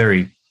 they're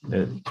very,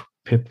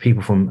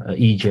 people from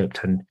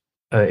Egypt and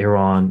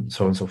Iran,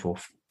 so on and so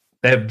forth.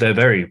 They're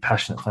very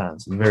passionate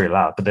fans and very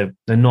loud, but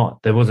they're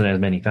not, there wasn't as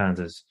many fans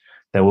as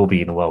there will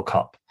be in the World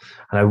Cup.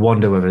 And I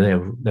wonder whether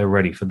they're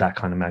ready for that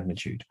kind of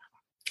magnitude.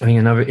 I think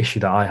another issue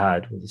that I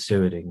had with the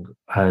stewarding,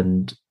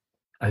 and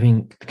I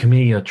think the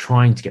committee are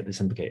trying to get this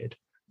implicated,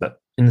 but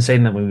in the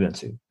stadium that we went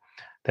to,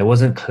 there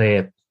wasn't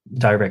clear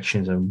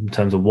directions in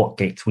terms of what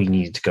gates we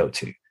needed to go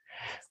to.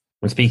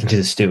 When speaking to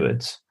the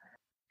stewards,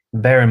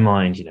 bear in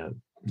mind,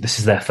 this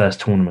is their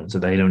first tournament, so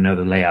they don't know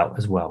the layout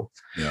as well.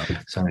 Yeah.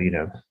 So,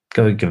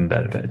 go give them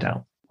benefit of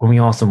doubt. When we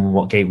asked them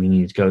what gate we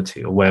needed to go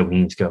to or where we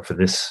need to go for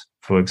this,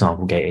 for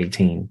example, gate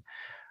 18,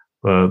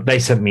 they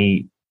sent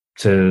me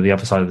to the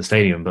other side of the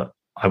stadium, but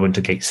I went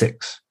to gate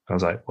 6. I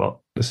was like,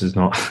 well, this is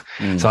not.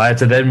 So I had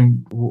to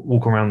then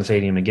walk around the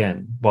stadium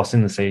again, whilst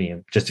in the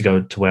stadium, just to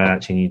go to where I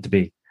actually need to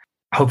be.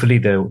 Hopefully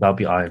that'll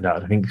be ironed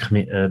out. I think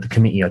the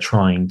committee are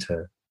trying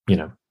to,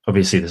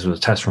 obviously this was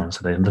a test run,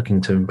 so they're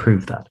looking to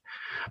improve that.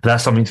 But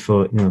that's something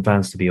for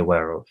fans to be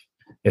aware of,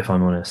 if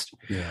I'm honest.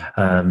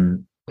 Yeah.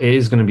 It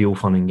is going to be all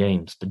fun and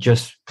games, but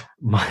just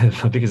my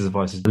biggest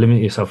advice is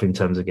limit yourself in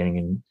terms of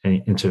getting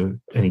into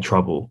any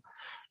trouble.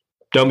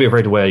 Don't be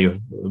afraid to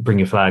bring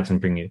your flags and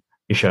bring your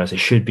shirts. It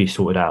should be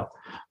sorted out,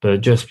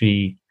 but just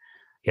be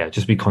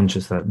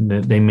conscious that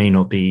they may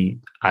not be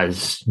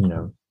as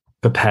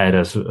prepared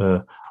as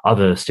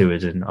other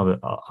stewards in other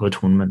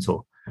tournaments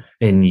or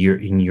in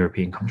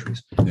European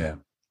countries. Yeah.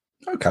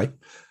 Okay.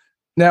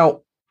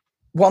 Now,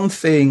 one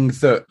thing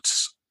that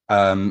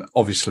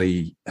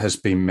obviously has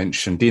been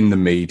mentioned in the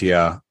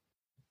media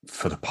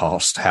for the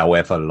past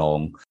however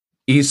long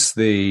is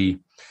the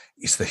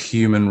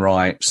human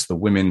rights, the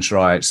women's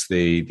rights,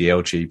 the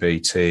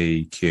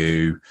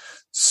LGBTQ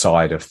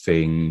side of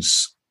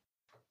things.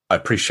 I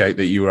appreciate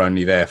that you were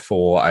only there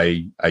for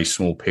a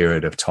small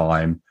period of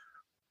time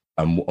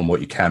and what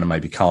you can and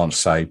maybe can't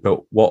say,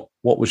 but what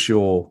was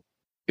your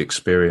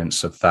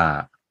experience of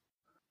that?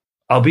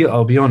 I'll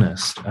be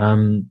honest.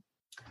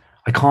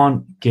 I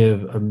can't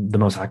give the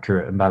most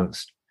accurate and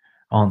balanced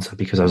answer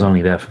because I was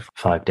only there for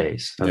 5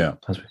 days,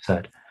 as we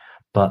said.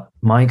 But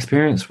my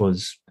experience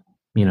was,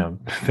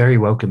 very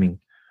welcoming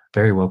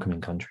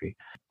country.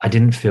 I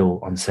didn't feel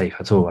unsafe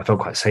at all. I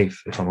felt quite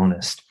safe, if I'm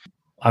honest.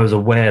 I was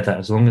aware that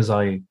as long as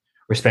I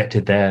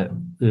respected their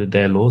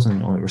laws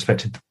and I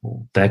respected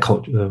their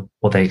culture,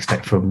 what they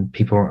expect from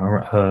people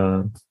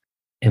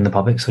in the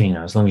public. So,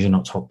 as long as you're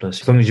not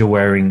topless, as long as you're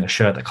wearing a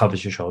shirt that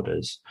covers your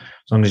shoulders,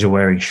 as long as you're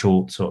wearing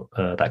shorts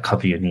that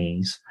cover your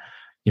knees,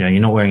 you're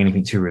not wearing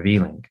anything too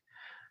revealing.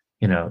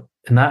 In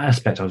that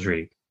aspect, I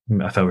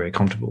felt very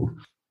comfortable.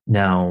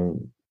 Now,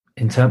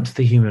 in terms of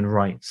the human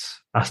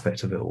rights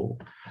aspect of it all,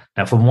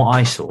 now from what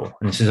I saw,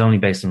 and this is only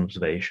based on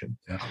observation,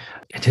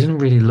 it didn't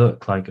really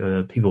look like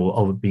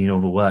people were being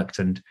overworked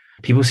and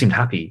people seemed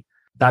happy.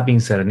 That being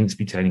said, I didn't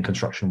speak to any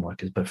construction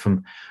workers, but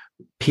from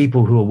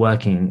people who are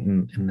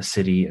working in the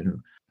city and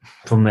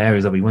from the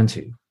areas that we went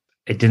to,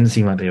 it didn't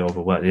seem like they were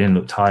overworked. They didn't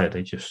look tired.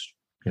 They just,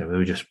 they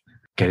were just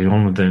getting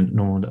on with their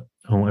normal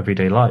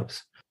everyday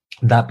lives.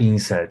 That being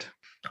said,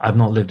 I've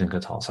not lived in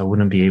Qatar, so I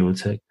wouldn't be able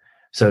to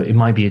So it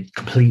might be a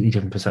completely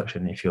different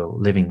perception if you're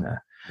living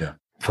there. Yeah.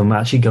 From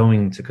actually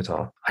going to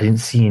Qatar, I didn't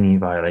see any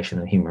violation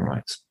of human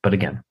rights. But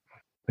again,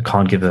 I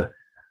can't give a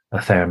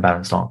fair and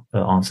balanced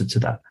answer to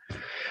that.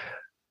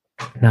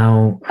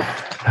 Now,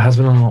 there has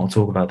been a lot of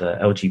talk about the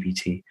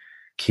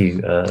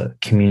LGBTQ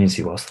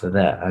community whilst they're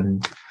there.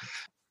 And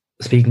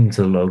speaking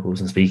to the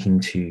locals and speaking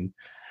to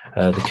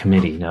the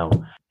committee now,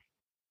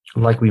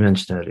 like we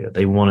mentioned earlier,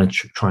 they want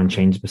to try and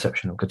change the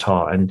perception of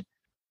Qatar. And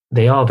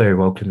they are very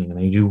welcoming, and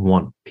they do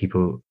want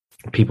people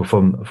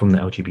from the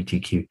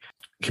LGBTQ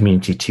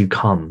community to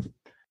come.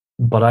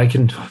 But I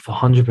can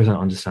 100%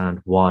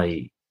 understand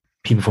why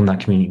people from that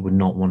community would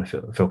not want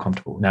to feel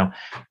comfortable. Now,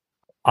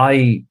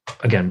 I'm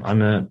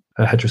a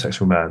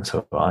heterosexual man,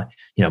 so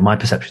my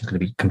perception is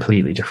going to be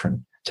completely different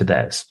to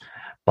theirs.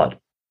 But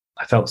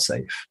I felt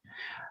safe.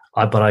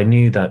 But I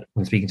knew that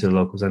when speaking to the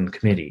locals and the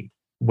committee,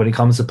 when it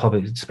comes to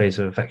public space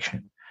of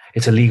affection,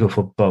 it's illegal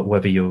for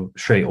whether you're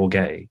straight or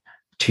gay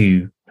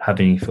to have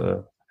any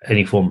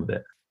form of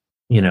it.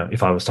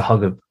 If I was to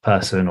hug a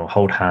person or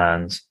hold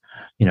hands,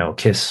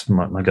 kiss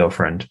my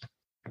girlfriend,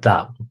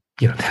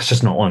 that's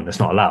just not on. That's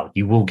not allowed.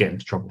 You will get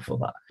into trouble for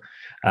that.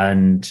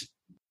 And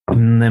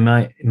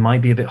it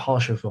might be a bit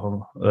harsher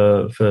for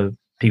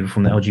people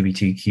from the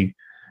LGBTQ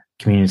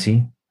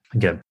community.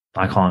 Again,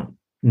 I can't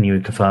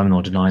neither confirm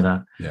nor deny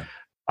that. Yeah.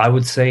 I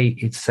would say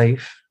it's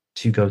safe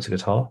to go to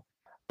Qatar,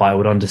 but I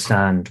would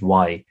understand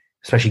why,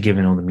 especially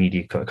given all the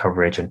media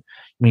coverage. And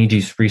when you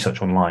do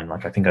research online,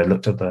 like I think I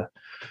looked at the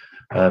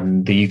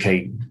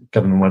UK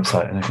government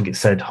website, and I think it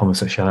said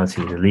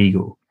homosexuality is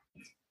illegal.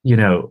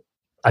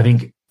 I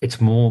think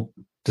it's more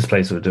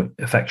displays of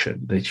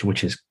affection,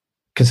 which is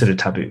considered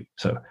taboo.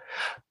 So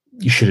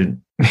you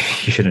shouldn't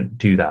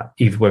do that,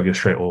 even whether you're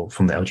straight or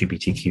from the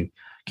LGBTQ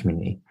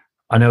community.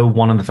 I know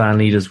one of the fan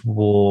leaders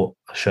wore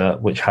a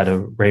shirt which had a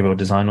rainbow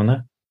design on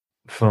there.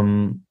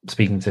 From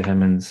speaking to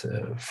him and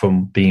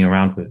from being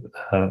around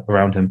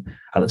him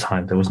at the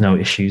time, there was no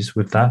issues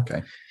with that.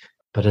 Okay.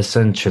 But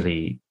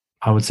essentially,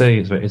 I would say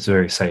it's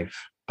very safe.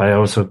 But I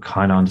also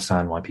kind of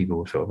understand why people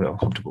would feel a bit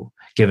uncomfortable,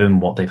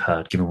 given what they've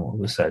heard, given what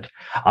was said.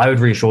 I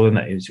would reassure them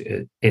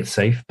that it's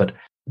safe, but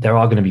there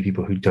are going to be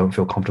people who don't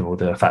feel comfortable with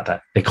the fact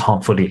that they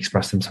can't fully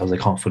express themselves, they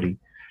can't fully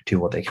do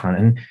what they can.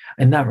 And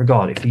in that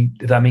regard,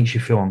 if that makes you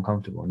feel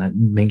uncomfortable and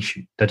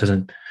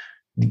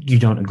you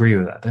don't agree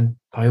with that, then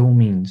by all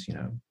means,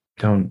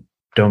 don't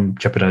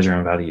jeopardize your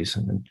own values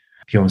and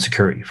your own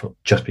security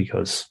just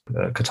because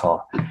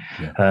Qatar.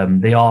 Yeah.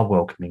 They are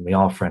welcoming, they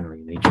are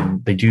friendly,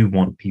 they do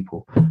want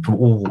people from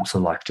all walks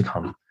of life to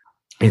come.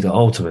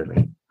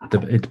 Ultimately,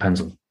 it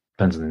depends on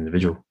the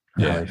individual.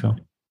 Yeah. How they feel.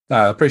 No,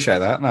 I appreciate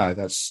that. No,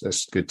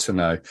 that's good to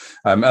know.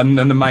 And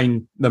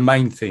the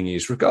main thing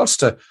is regards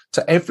to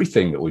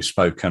everything that we've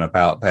spoken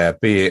about there,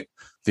 be it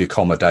the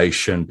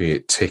accommodation, be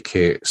it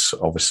tickets,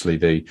 obviously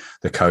the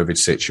COVID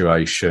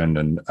situation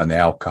and the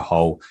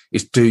alcohol,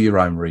 is do your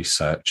own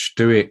research,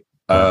 do it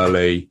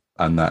early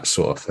and that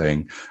sort of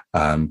thing.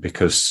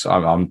 Because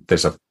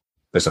there's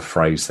a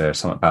phrase there,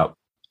 something about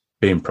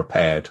being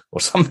prepared or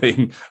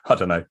something. I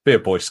don't know, be a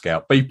Boy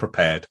Scout, be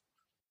prepared.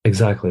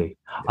 Exactly.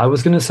 I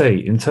was going to say,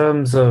 in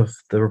terms of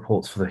the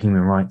reports for the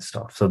human rights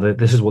stuff, so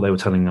this is what they were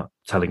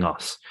telling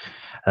us.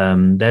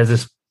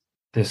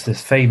 There's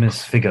this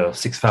famous figure,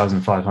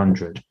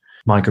 6,500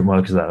 migrant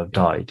workers that have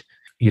died,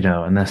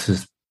 and this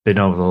has been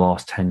over the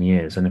last 10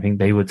 years. And I think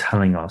they were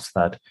telling us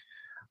that,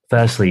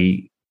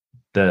 firstly,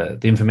 the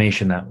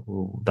information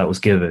that was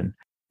given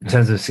in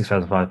terms of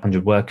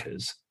 6,500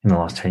 workers in the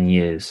last 10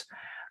 years,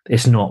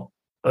 it's not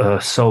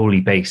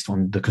solely based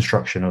on the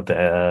construction of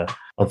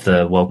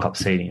the World Cup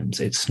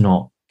stadiums. It's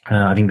not.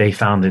 I think they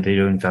found that they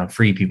only found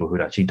 3 people who'd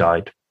actually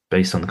died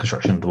based on the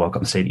construction of the World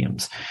Cup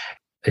stadiums.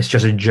 It's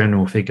just a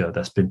general figure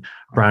that's been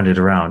branded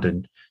around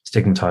and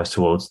stigmatized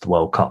towards the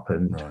World Cup,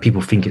 and right.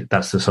 People think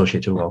that's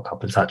associated with the World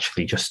Cup. It's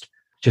actually just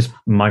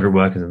migrant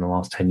workers in the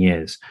last 10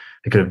 years.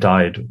 They could have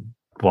died.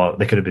 Well,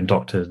 they could have been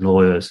doctors,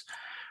 lawyers.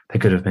 They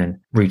could have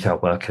been retail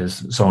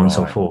workers, so on and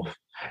so forth.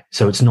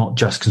 So it's not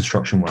just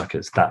construction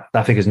workers. That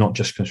figure is not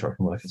just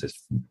construction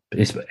workers.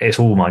 It's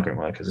all migrant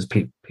workers.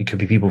 It could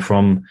be people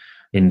from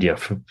India,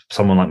 from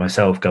someone like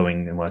myself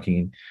going and working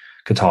in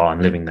Qatar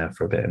and living there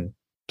for a bit and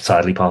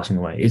sadly passing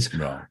away.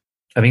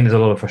 I think there's a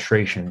lot of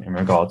frustration in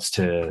regards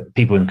to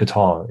people in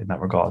Qatar in that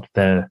regard.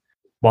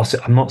 Whilst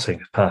I'm not saying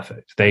it's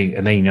perfect,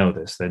 they know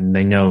this.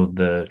 They know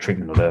the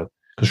treatment of the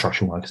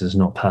construction workers is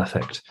not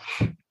perfect.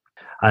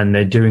 And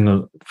they're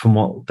doing, from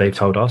what they've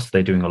told us,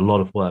 they're doing a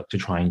lot of work to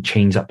try and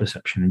change that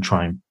perception and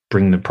try and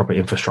bring the proper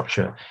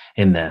infrastructure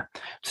in there.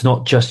 It's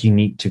not just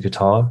unique to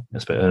Qatar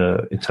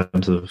in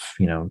terms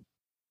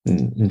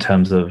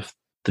of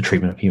the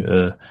treatment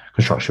of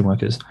construction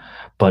workers,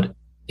 but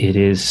it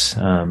is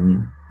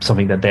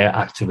something that they're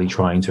actively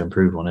trying to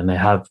improve on, and they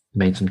have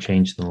made some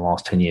changes in the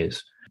last 10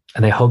 years,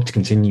 and they hope to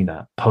continue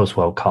that post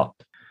World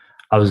Cup.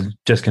 I was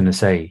just going to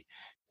say,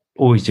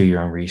 always do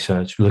your own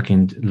research, look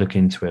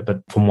into it.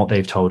 But from what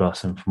they've told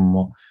us and from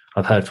what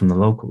I've heard from the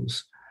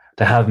locals,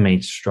 they have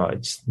made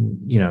strides.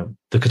 The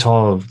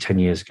Qatar of 10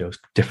 years ago is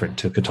different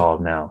to Qatar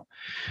of now.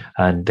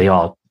 and they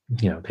are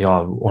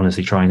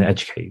honestly trying to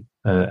educate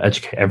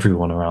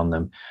everyone around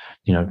them,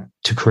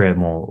 to create a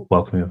more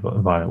welcoming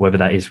environment, whether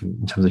that is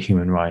in terms of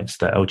human rights,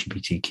 the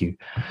LGBTQ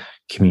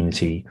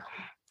community.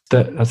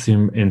 That's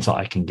the insight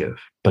I can give.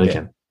 But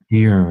again, do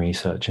your own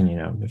research,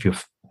 and if you're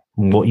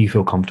what you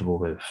feel comfortable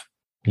with,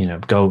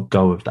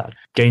 go with that.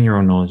 Gain your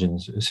own knowledge in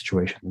the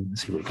situation and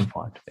see what you can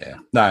find. Yeah,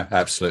 no,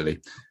 absolutely.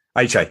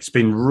 AJ, it's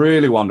been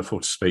really wonderful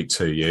to speak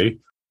to you.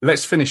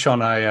 Let's finish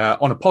on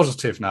a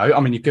positive note.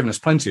 I mean, you've given us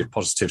plenty of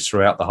positives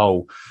throughout the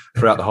whole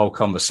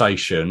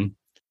conversation.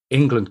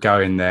 England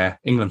going there,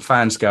 England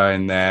fans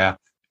going there.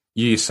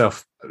 You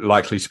yourself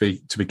likely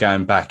to be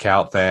going back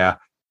out there.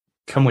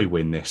 Can we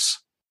win this?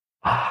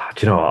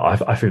 Do you know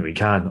what? I think we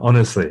can.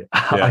 Honestly,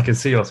 I can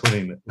see us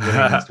winning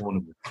this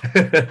tournament.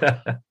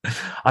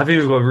 I think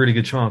we've got a really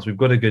good chance. We've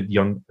got a good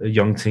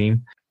young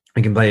team.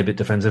 We can play a bit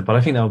defensive, but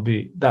I think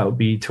that would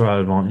be to our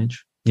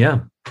advantage.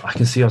 Yeah, I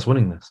can see us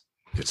winning this.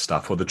 Good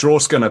stuff. Well, the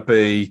draw's going to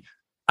be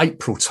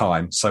April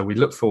time, so we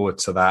look forward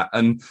to that.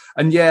 And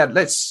yeah,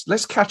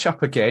 let's catch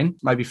up again,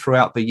 maybe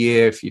throughout the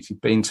year if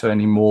you've been to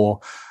any more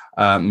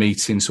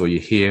meetings or you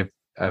hear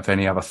of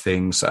any other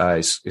things.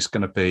 It's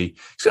going to be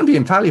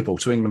invaluable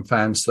to England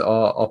fans that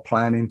are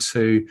planning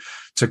to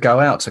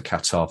go out to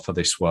Qatar for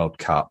this World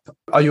Cup.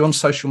 Are you on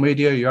social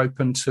media? Are you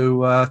open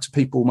to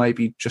people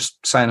maybe just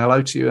saying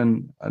hello to you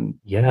and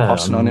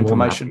passing on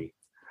information?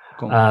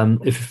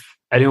 If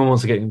anyone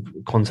wants to get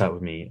in contact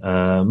with me,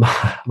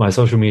 my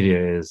social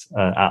media is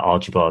at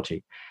Argy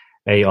Bargy,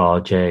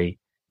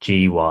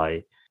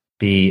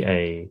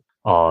 ARJGYBARGY.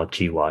 Or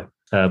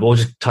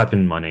just type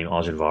in my name,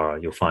 Arjun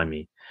Vara, you'll find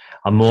me.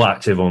 I'm more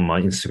active on my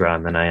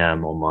Instagram than I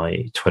am on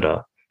my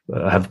Twitter.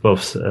 I have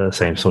both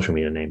same social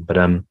media name. But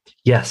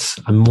yes,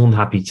 I'm more than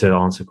happy to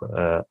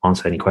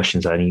answer any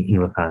questions that any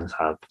England fans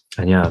have.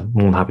 And yeah,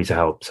 more than happy to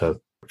help. So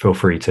feel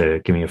free to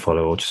give me a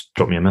follow or just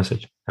drop me a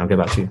message. I'll get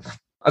back to you.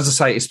 As I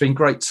say, it's been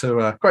great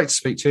to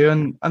speak to you,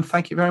 and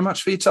thank you very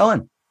much for your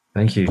time.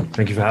 Thank you.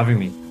 Thank you for having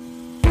me.